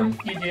I am.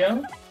 You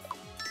do?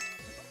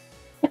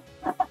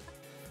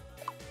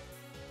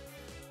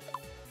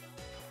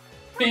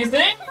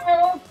 Thank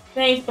you!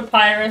 Thanks,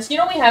 Papyrus. You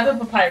know we have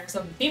a Papyrus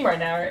on the team right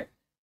now, right?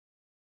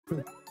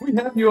 We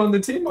have you on the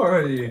team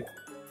already.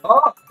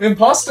 Ah,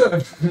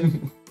 imposter!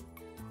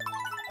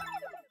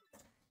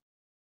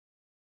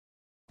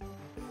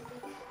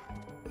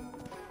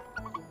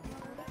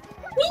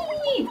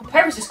 Whee!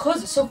 Papyrus's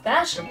clothes are so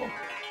fashionable.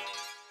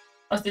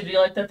 Oh, did you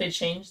like that they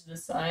changed the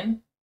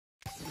sign?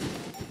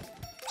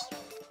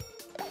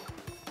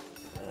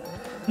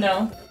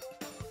 No.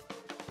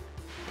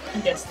 I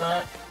guess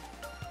not.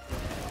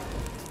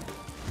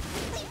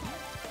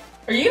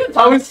 Are you even I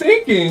talking? was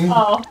thinking!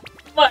 Oh.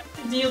 What?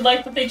 Do you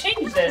like that they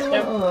changed it?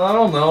 I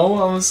don't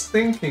know. I was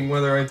thinking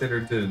whether I did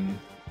or didn't.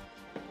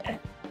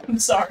 I'm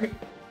sorry.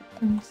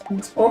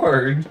 It's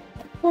hard.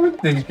 Hard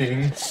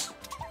thinking.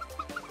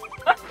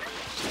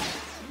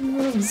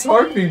 It's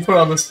hard being put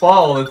on the spot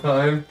all the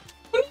time.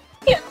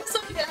 Yeah,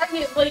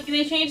 like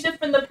they changed it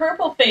from the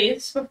purple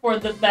face before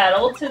the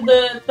battle to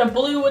the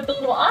blue with the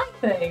little eye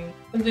thing.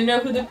 Because they know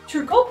who the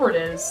true culprit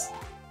is.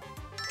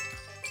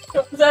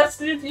 So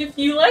that's if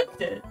you liked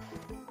it.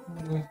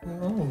 I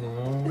don't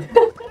know.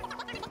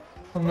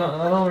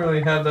 I don't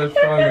really have that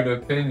strong of an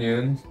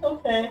opinion.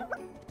 Okay.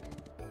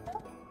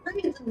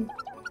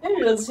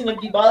 Andrew doesn't seem to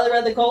be bothered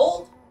by the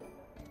cold.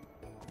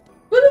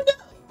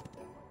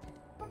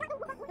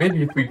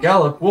 Maybe if we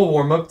gallop, we'll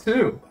warm up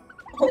too.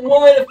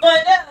 One way to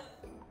find out.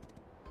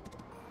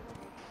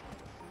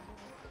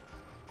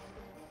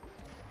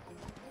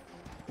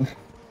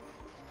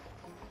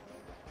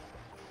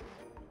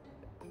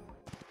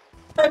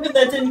 How could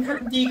that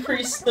didn't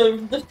decrease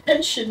the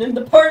tension in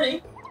the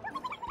party?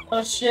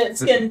 Oh shit,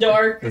 it's getting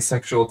dark. The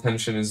sexual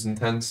tension is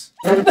intense.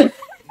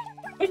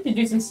 We should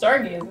do some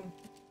stargazing.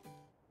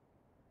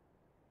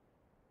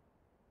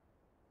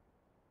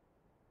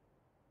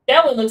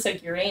 That one looks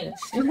like Uranus.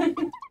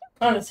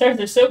 Oh, the stars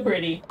are so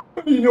pretty.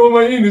 You know what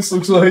my anus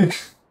looks like?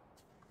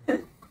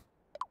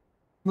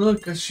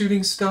 Look, a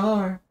shooting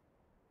star.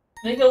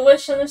 Make a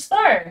wish on the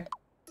star.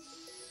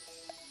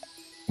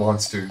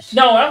 Monsters.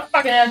 No, I'm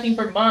fucking asking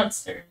for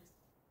monsters.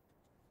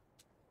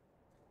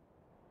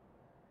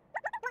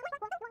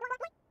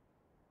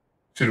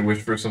 Should've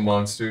wished for some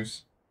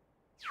monsters.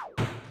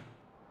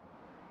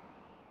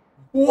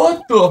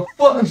 What the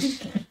fuck?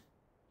 Can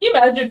you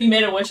imagine if you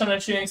made a wish on a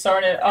shooting star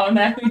and it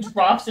automatically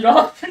drops it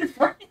off in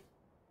front of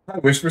I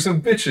wish for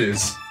some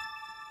bitches.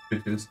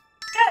 Bitches.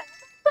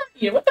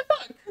 you? What the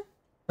fuck?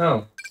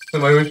 Oh, so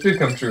my wish did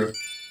come true.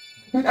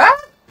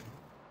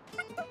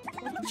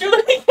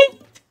 Julie!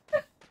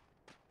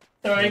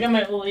 Sorry, I got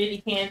my old lady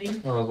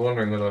candy. I was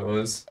wondering what that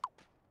was.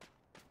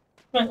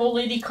 My old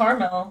lady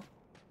caramel.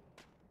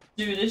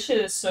 Dude, this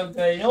shit is so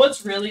good. You know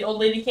what's really old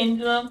lady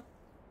candy though?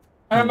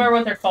 I don't remember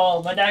what they're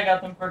called. My dad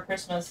got them for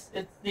Christmas.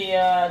 It's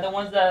the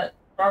ones that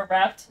are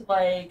wrapped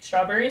like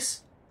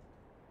strawberries.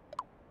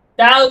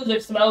 Those are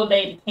some old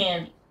lady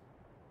candy.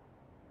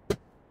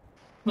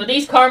 But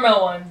these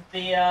caramel ones,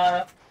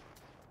 the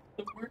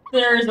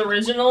Werther's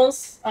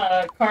Originals,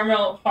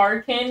 caramel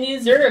hard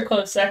candies, they're a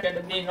close second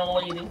to being an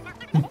old lady.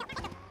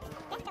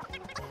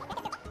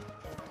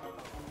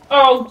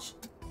 Oh,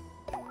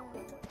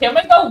 can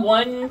we go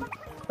one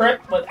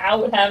trip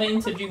without having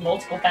to do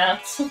multiple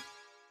paths?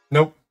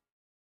 Nope.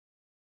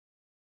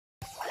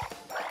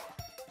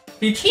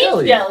 Peach Peach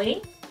jelly.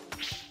 jelly.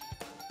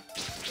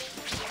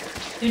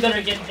 You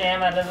better get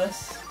jam out of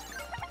this.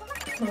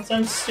 Once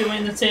I'm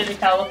stewing the state of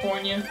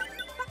California.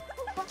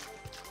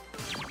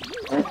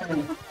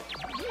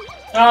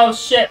 Oh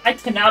shit, I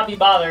cannot be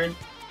bothered.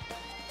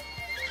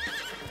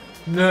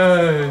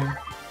 No.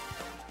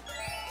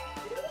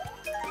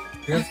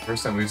 I think that's the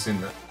first time we've seen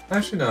that.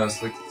 Actually, no,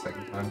 it's like the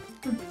second time.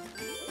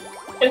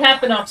 It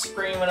happened off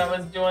screen when I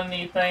was doing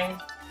the thing.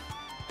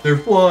 They're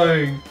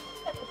flying.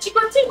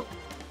 Cheaper too.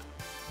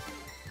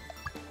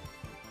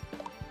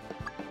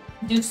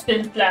 Do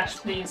spin flash,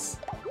 please.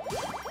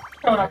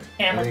 Throw it off the I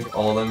camera. think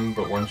all of them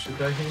but one should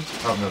die here.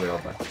 Oh, no, they all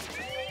die.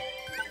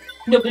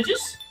 No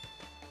bitches.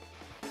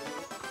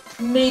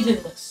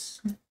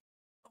 Maidenless.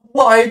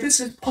 Why? This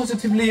is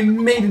positively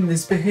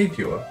maidenless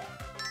behavior.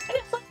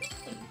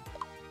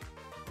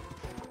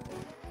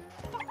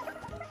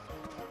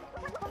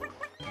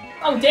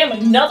 Oh damn,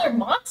 another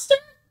monster?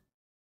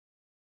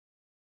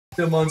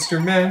 The monster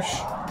mesh.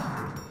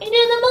 It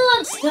is a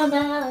monster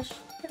mash.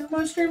 The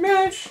monster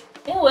mesh.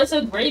 It was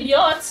a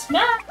graveyard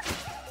smash.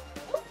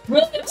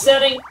 Really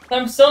upsetting that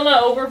I'm still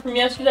not over from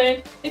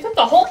yesterday. They took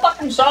the whole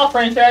fucking Shaw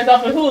franchise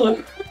off of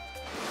Hulu.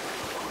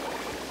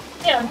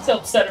 Yeah, I'm still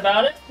upset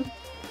about it.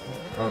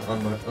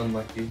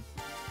 Unlucky.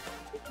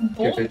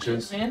 Bullshit,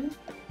 bitches. man.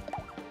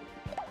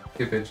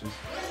 Get bitches.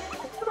 I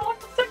don't want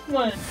the second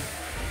one.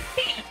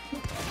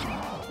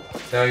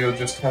 Now you'll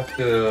just have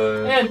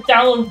to... I gotta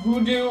download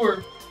Voodoo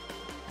or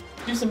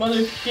do some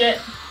other shit.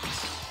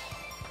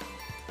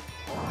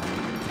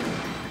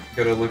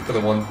 Gotta look for the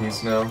One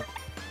Piece now.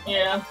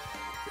 Yeah.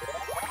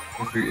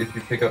 If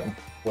you pick up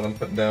what I'm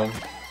putting down.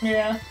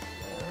 Yeah.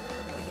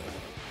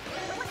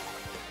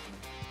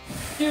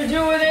 You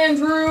do it,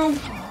 Andrew!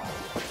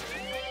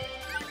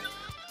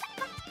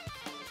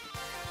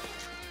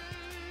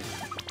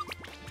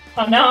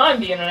 Oh, now I'm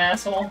being an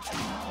asshole.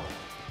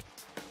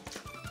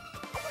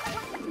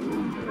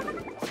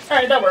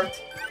 Alright, that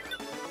worked.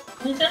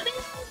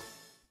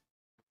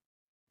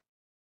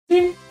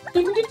 And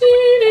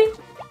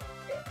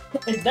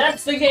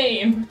that's the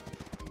game.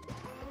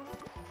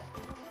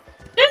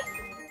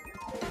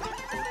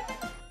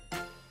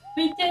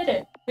 We did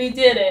it. We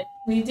did it.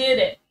 We did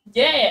it.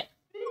 Yeah.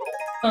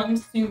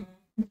 Comes to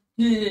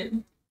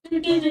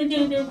Let me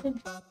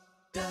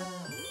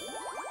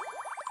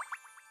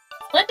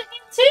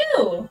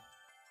too.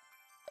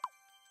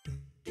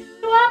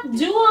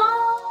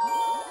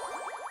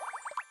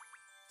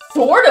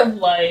 Sort of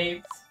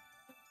liked.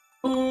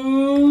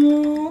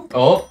 Ooh.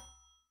 Oh.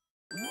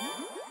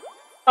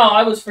 Oh,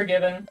 I was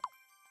forgiven.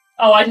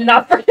 Oh, I did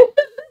not forgive.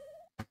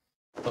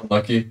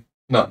 Unlucky.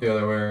 Not the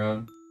other way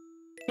around.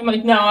 I'm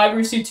like, no, I've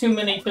received too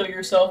many kill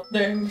yourself.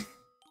 There. I'm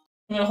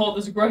gonna hold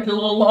this grudge a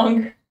little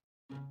longer.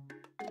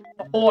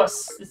 The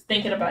horse is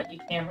thinking about you,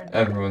 Cameron.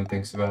 Everyone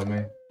thinks about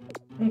me.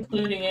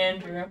 Including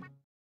Andrew.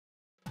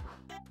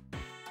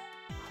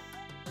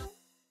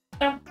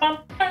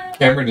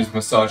 Cameron is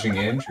massaging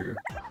Andrew.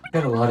 You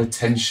got a lot of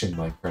tension,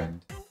 my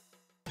friend.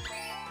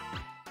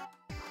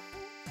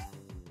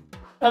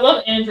 I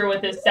love Andrew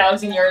with his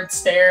 1,000-yard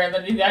stare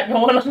that he's got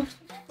going on.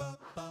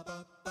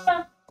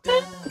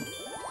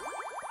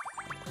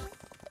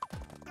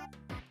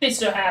 He's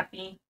so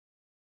happy.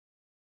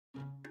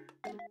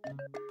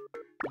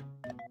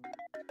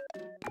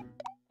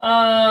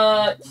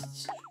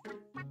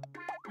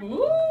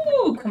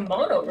 Ooh,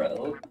 Komodo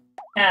robe.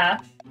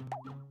 Ash.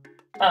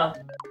 Oh.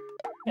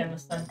 Yeah,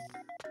 this time.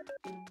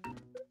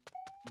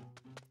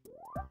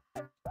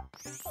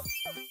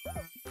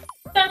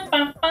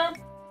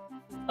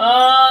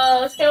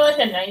 Let's go with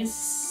a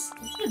nice...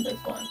 Let's do this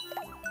one.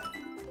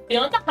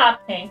 Feeling the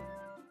hot pink.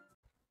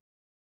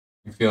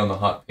 You feeling the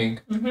hot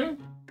pink? Mm-hmm.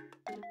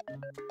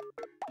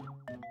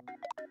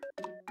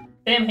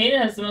 Damn,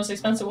 Hayden has the most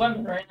expensive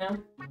weapon right now.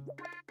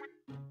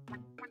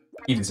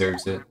 He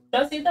deserves it.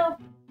 Does he, though?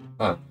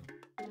 Huh.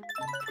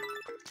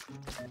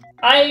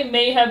 I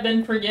may have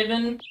been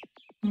forgiven,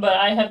 but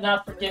I have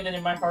not forgiven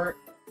in my heart.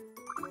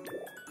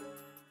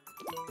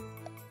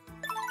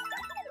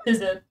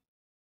 Is it?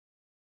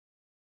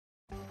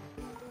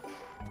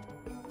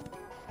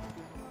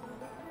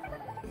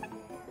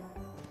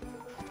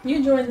 You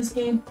enjoying this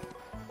game?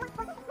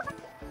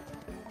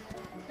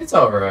 It's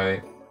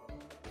alright.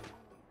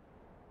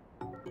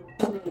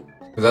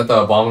 Is that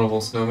the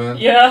abominable snowman?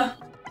 Yeah.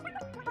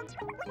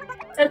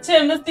 That's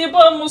him. That's the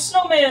abominable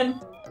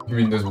snowman. You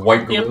mean this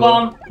white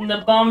gorilla?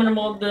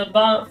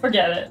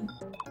 Forget it.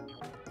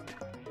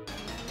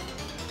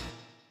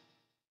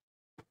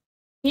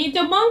 He's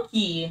the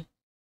monkey.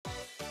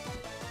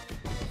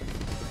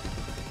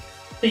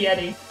 The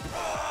Yeti.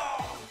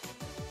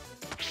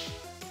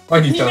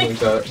 Why'd he sound like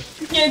that?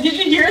 Yeah, did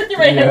you hear it through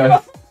my Yeah.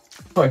 headphones?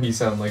 Why'd he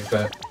sound like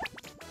that?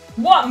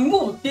 What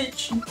move,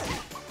 bitch?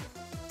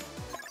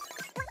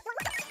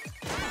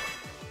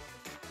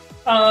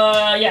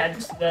 Yeah,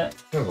 just that.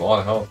 That was a lot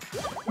of health.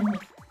 Mm-hmm.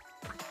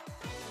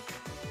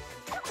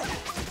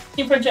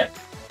 Keep project.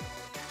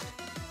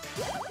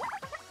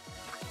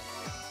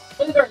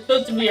 This is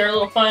supposed to be our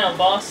little final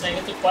boss thing.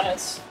 It's a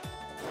quest.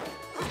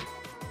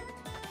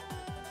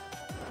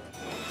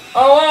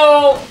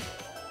 Oh!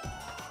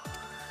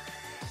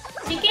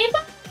 He gave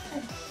up.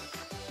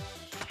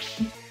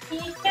 He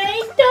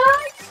gave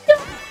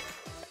up.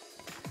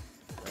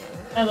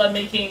 I love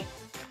making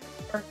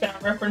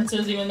Earthbound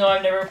references, even though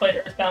I've never played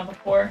Earthbound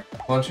before.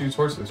 Why don't you use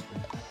horse whisper?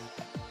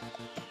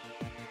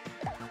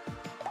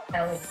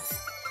 I'm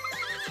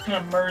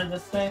gonna murder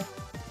this thing.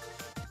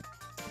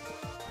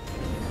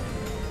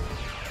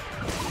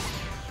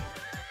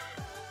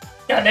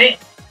 God damn!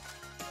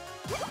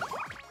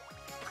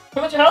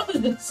 How much health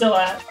is this still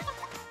at?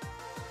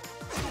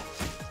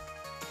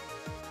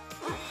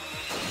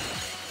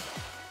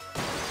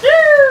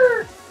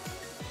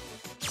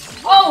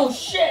 Oh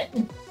shit!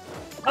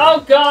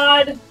 Oh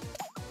god!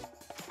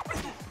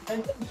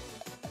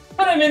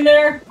 Put him in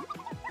there!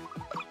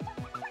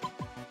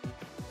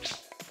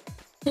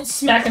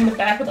 Smack him in the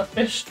back with a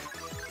fish.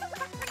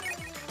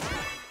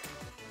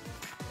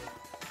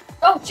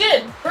 Oh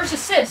shit! First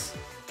assist!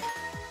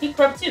 He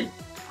corrupt too.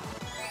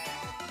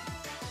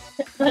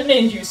 That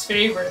Andrew's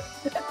favorite.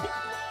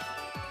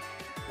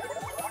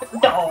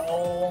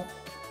 Oh.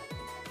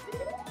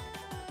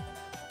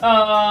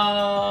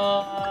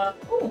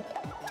 Ooh.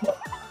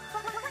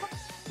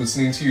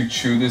 Listening to you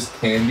chew this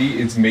candy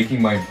is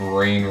making my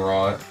brain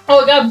rot. Oh,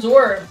 it got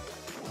absorbed.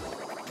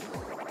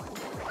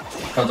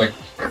 Sounds like...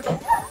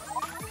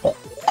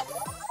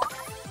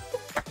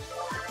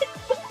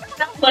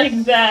 Not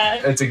like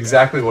that. That's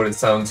exactly what it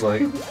sounds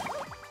like.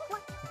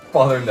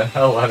 Bothering the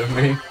hell out of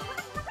me.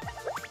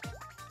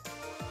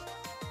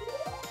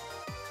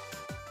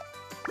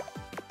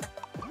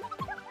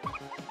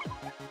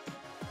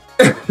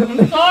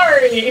 I'm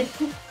sorry.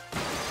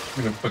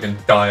 I'm gonna fucking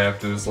die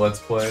after this Let's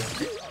Play.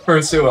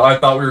 First, I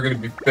thought we were gonna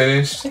be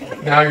finished.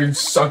 Now you're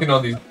sucking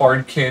on these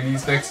hard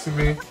candies next to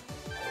me.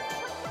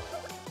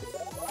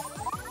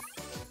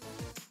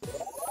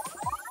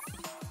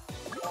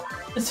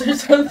 Is there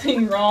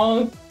something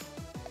wrong?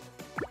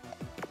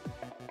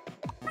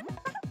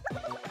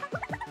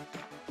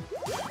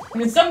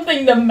 Is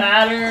something the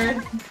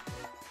matter?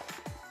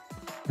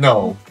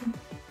 No.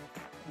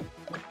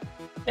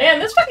 Man,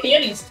 this fucking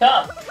Yeti's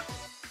tough.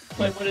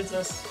 Wait, what is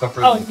this?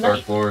 Tougher Oh, than the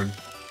Dark Lord.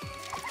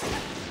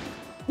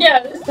 Yeah,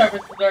 this is tougher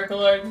than the Dark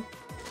Lord.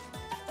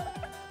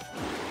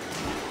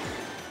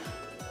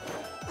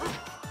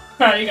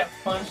 You got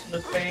punched in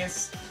the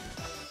face.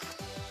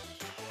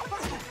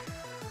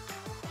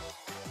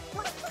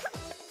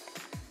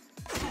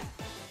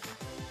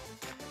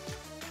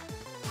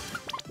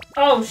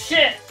 Oh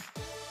shit!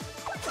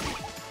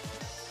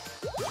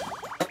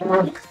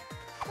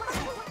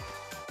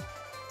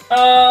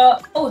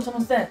 Oh, it's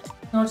almost dead.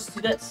 No, I'll just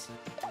do this.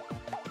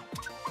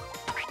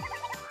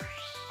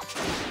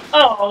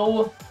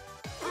 Oh!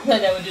 I thought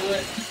that would do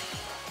it.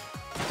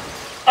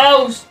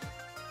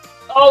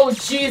 Oh,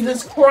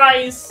 Jesus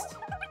Christ!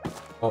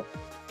 Oh.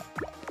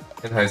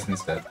 And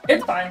Heisen's dead.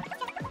 It's fine.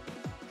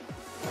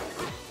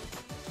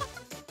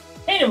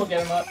 Hayden will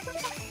get him up.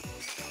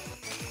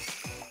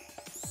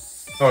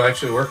 Oh, it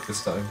actually worked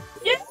this time.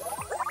 Yeah!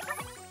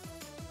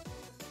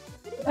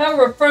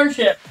 Power of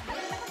friendship.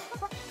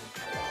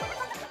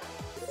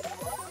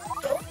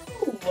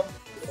 Ooh.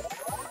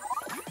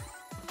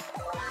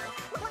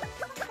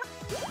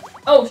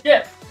 Oh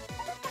shit!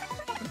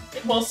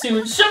 Well, see,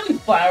 we're shoving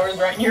flowers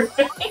right in your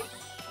face.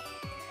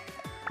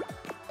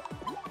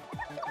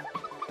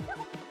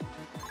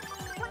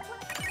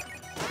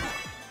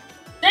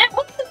 Damn,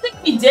 what's the thing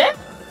we did?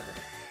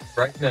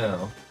 Right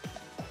now.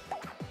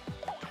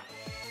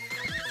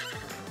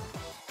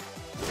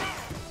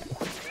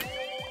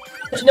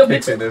 There's no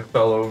Fix it, it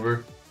fell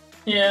over.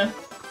 Yeah.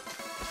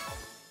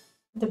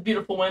 The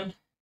beautiful wind.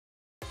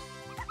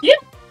 Yeah!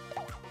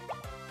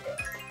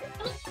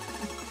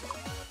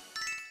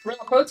 Real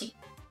protein.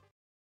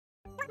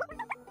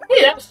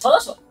 Hey, that was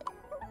close.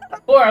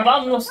 Or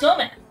abominable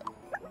snowman.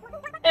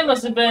 It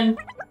must have been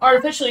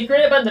artificially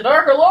created by the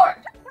Darker Lord.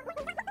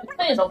 The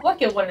plan is a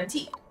wicked one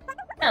indeed.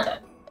 Now then,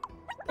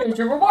 here's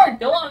your reward.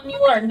 Go on,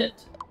 you earned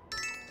it.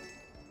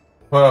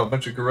 Wow, a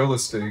bunch of gorilla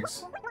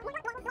steaks.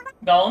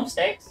 Golem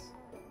steaks?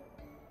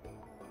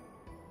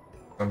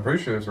 I'm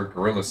pretty sure those were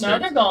gorilla steaks. No,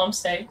 they're golem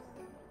steaks.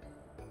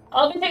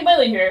 I'll be taking my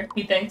lead here,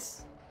 he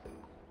thinks.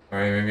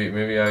 Alright,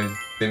 maybe I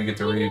didn't get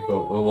to read,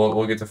 but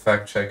we'll get to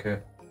fact check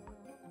it.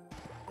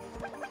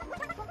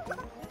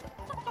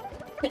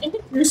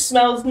 Your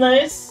smells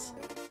nice.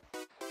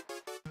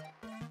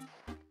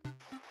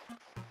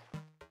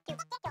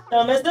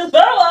 Don't mess this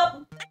photo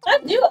up! I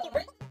do a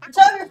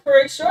photographer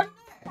extraordinary.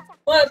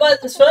 Want to buy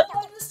this photo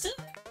of this too?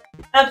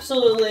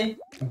 Absolutely.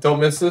 Don't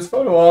miss this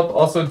photo op.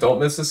 Also, don't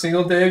miss a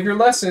single day of your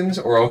lessons,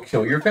 or I'll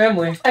kill your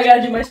family. I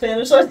gotta do my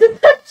Spanish so I did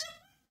that.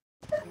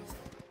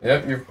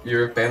 Yep,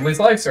 your family's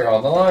lives are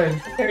on the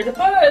line. Here's a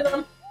photo of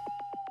them.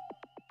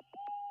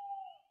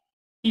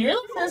 Your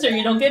lessons or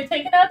you don't get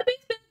taken out of the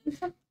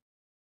basement.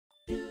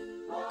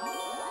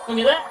 Look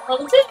at that,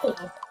 level 2.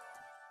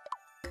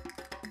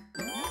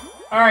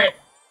 Alright.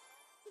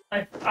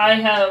 I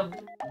have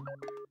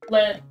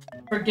let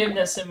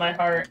forgiveness in my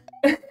heart.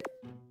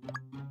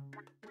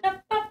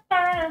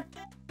 How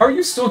are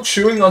you still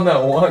chewing on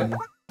that one?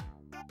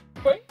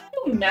 Why are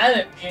you mad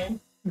at me?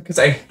 Because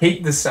I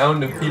hate the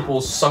sound of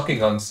people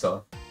sucking on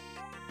stuff.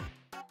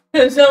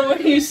 That's not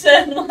what you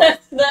said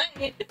last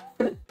night.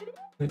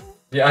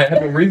 Yeah, I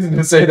had a reason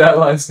to say that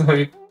last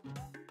night.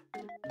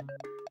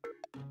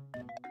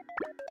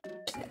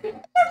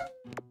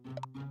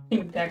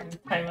 Back in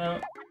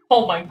timeout.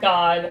 Oh my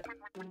god.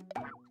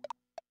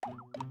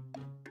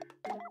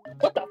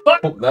 What the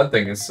fuck? Oh, that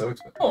thing is so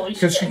expensive. Holy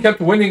Because shit. she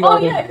kept winning Oh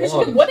all yeah, the because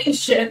ones. you're winning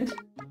shit.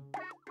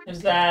 There's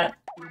that.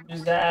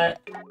 There's that.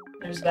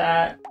 There's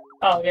that.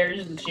 Oh yeah, yours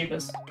is the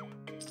cheapest.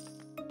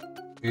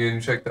 You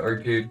didn't check the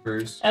arcade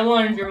first. I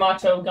wanted your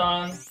motto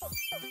gone.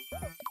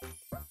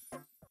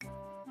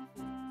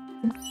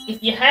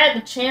 If you had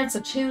the chance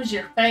to choose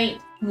your fate,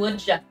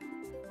 would ya?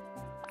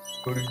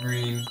 Go to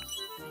green.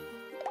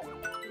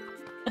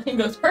 I think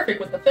it goes perfect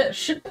with the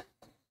fish.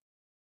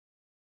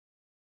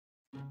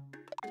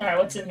 Alright,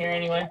 what's in here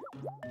anyway?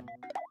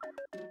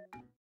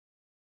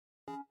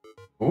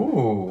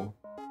 Ooh.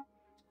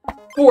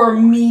 For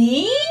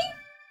me?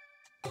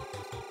 I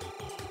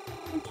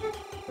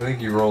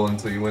think you roll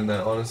until you win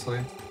that,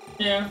 honestly.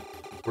 Yeah.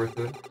 It's worth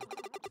it.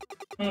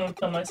 I'm gonna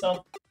kill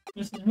myself.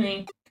 This is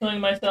me killing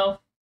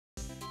myself.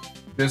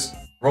 Just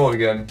roll it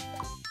again.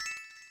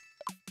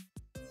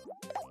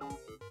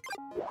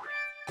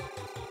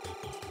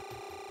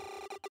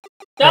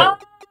 No!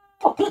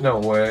 No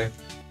way.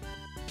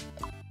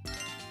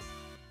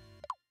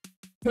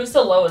 Who's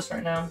the lowest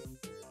right now?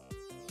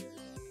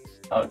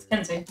 Oh, it's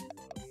Kenzie.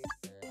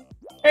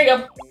 There you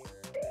go.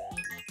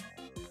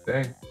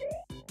 Dang.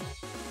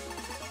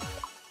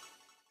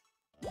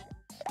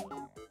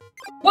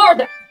 Lower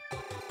down!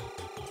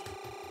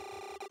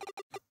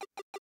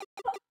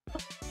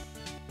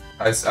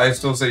 I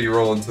still say you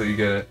roll until you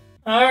get it.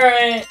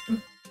 Alright.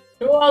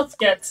 Who else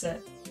gets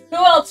it? Who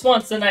else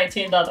wants the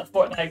 $19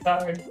 Fortnite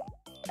card?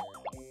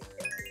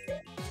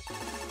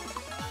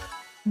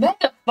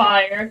 Mega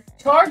Fire!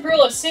 Charge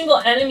roll a single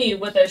enemy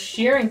with a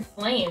shearing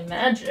flame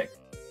magic.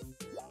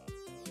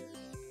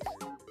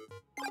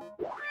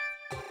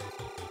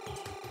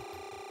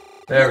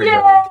 There we Yay!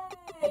 go.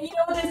 You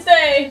know what they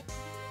say?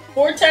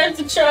 4 times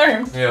the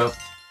charm. Yep.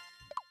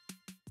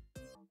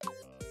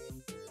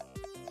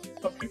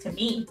 Go back to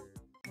me.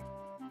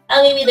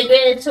 I'm gonna be the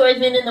greatest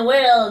swordsman in the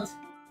world.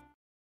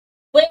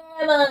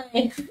 am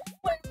I?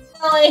 Where am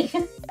I?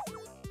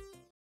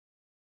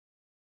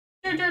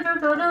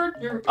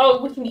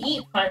 Oh, we can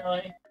eat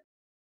finally.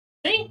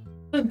 See?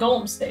 The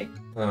golem steak.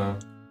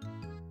 Alright,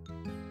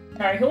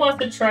 who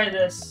wants to try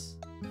this?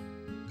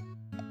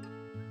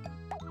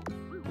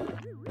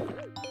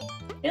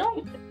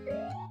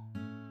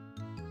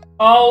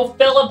 Oh,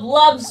 Phillip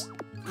loves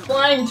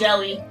slime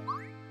jelly.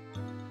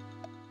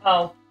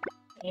 Oh,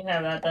 you can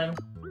have that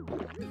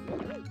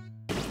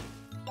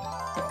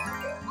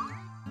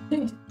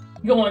then.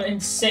 Going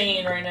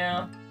insane right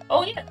now.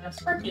 Oh yeah,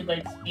 Sparky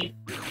likes beef.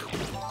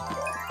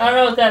 I don't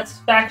know if that's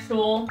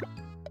factual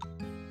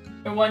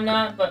or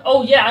whatnot, but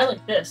oh yeah, I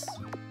like this.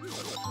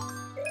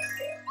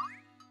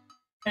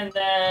 And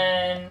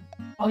then,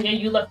 oh yeah,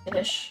 you love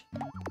fish.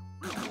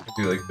 I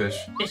do like fish.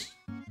 Fish.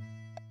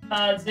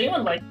 Does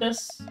anyone like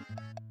this?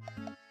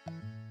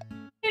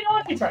 You know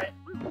what? You try it.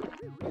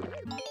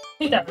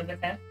 He definitely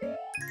can.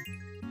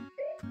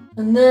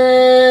 And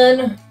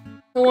then,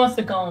 who wants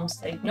the golem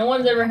steak? No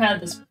one's ever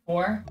had this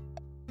before.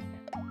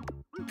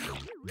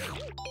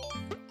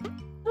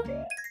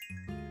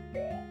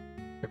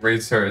 It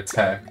raised her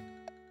attack.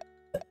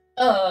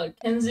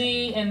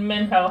 Kenzie and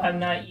Minho have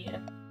not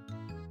eaten.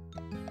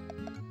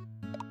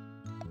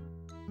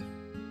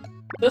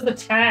 This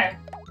attack.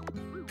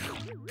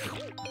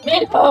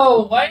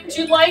 Minho, why didn't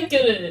you like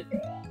it?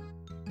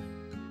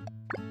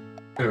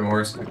 Could have been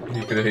worse.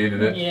 He could have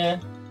hated it. Yeah.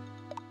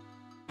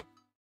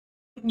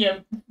 Yeah.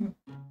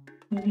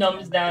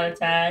 Numbs down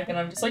attack, and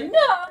I'm just like,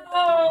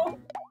 no!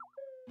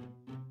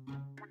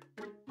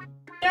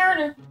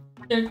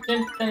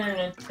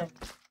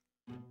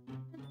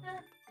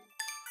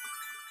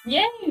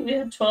 Yay! We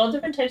have 12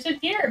 different types of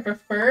gear.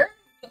 Prefer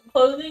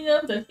clothing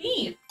of the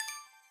thief.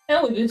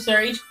 And we boost our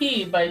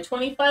HP by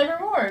 25 or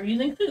more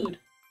using food.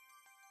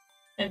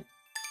 And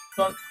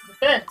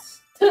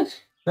defense.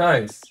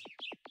 Nice.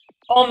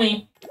 All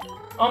me.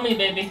 All me,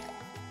 baby.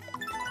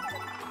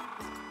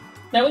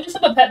 Now we just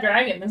have a pet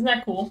dragon. Isn't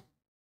that cool?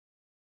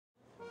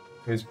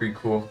 It's pretty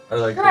cool. I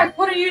like Crack, it.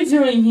 what are you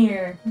doing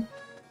here?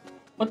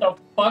 What the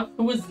fuck?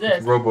 Who is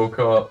this?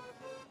 RoboCop.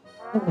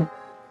 Did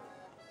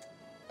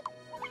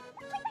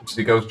you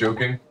think I was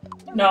joking?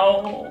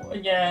 No,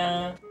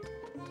 yeah.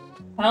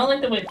 I don't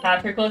like the way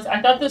Patrick looks.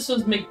 I thought this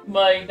was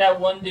like that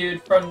one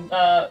dude from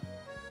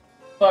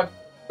fuck,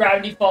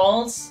 Gravity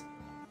Falls.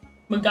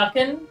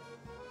 McGuckin?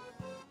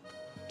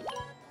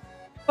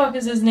 Fuck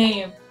is his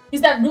name?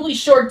 He's that really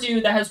short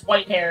dude that has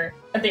white hair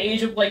at the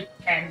age of like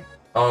 10.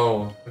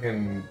 Oh,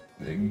 fucking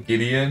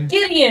Gideon?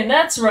 Gideon,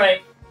 that's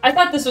right. I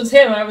thought this was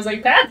him, and I was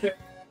like, Patrick.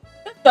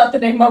 That's not the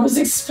name I was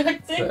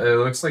expecting. It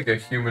looks like a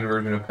human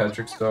version of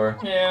Patrick Star.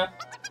 Yeah.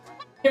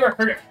 You ever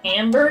heard of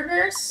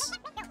hamburgers?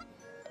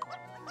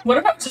 What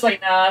if I was just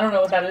like, nah, I don't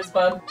know what that is,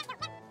 bud.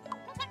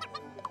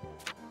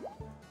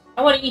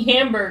 I want to eat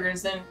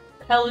hamburgers in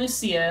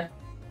Pelusia.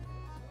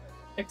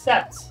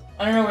 Except,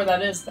 I don't know where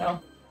that is, though.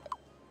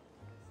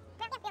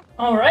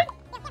 Alright.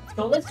 Let's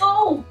go, let's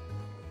go!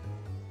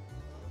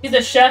 He's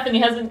a chef and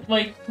he hasn't,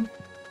 like...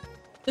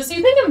 Does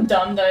he think I'm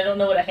dumb that I don't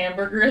know what a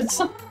hamburger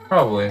is?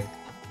 Probably.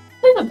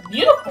 This is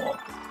beautiful!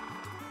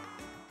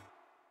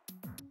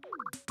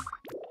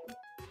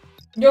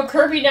 Yo,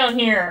 Kirby down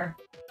here!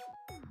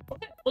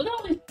 Look at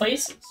all these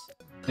places.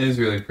 It is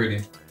really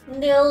pretty.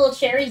 And there are little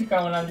cherries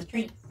growing on the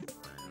tree.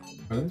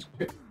 Really?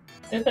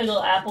 There's like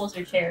little apples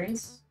or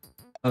cherries.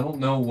 I don't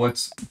know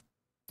what's...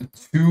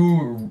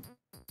 Two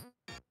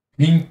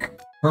pink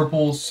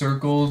purple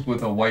circles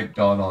with a white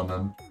dot on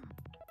them.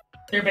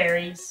 They're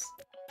berries.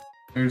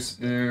 They're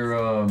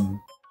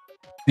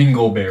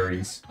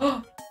dingleberries.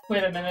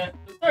 Wait a minute.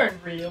 Those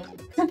aren't real.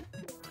 I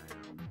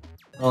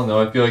don't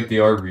know, I feel like they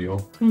are real.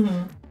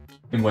 Mm-hmm.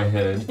 In my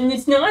head. And the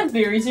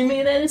snogberries are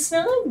made out of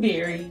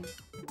snogberries.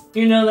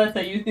 You know that's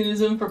a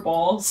euphemism for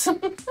balls.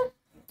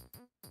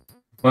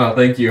 Wow,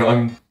 thank you.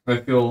 I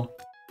feel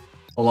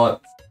a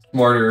lot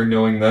smarter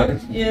knowing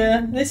that.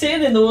 Yeah, they say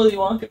it in the Willy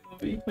Wonka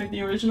movie, like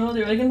the original.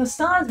 They're like, and the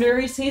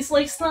snozberries taste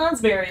like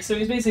snozberries. So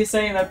he's basically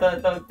saying that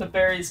the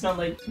berries smell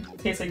like,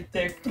 taste like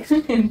dick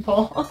and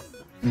balls.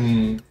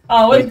 Mmm.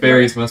 Oh, what Those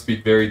berries must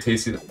be very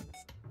tasty.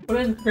 What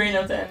a great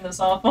note to end this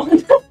off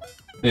on.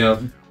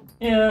 Yeah.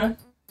 Yeah.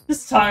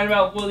 Just talking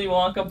about Willy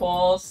Wonka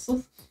balls.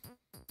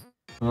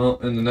 Well,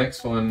 and the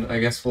next one, I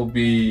guess, will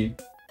be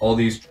all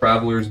these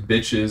travelers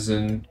bitches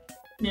and...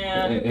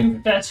 Yeah,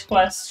 and fetch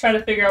quests. Try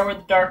to figure out where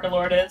the Darker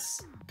Lord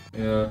is.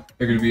 Yeah,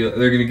 they're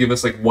gonna give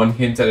us like one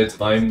hint at a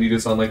time, lead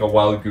us on like a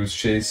wild goose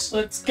chase.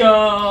 Let's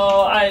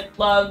go! I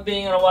love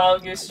being on a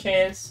wild goose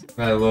chase.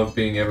 I love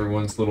being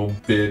everyone's little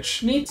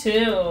bitch. Me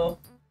too.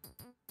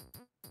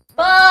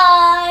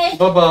 Bye!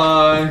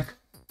 Bye-bye!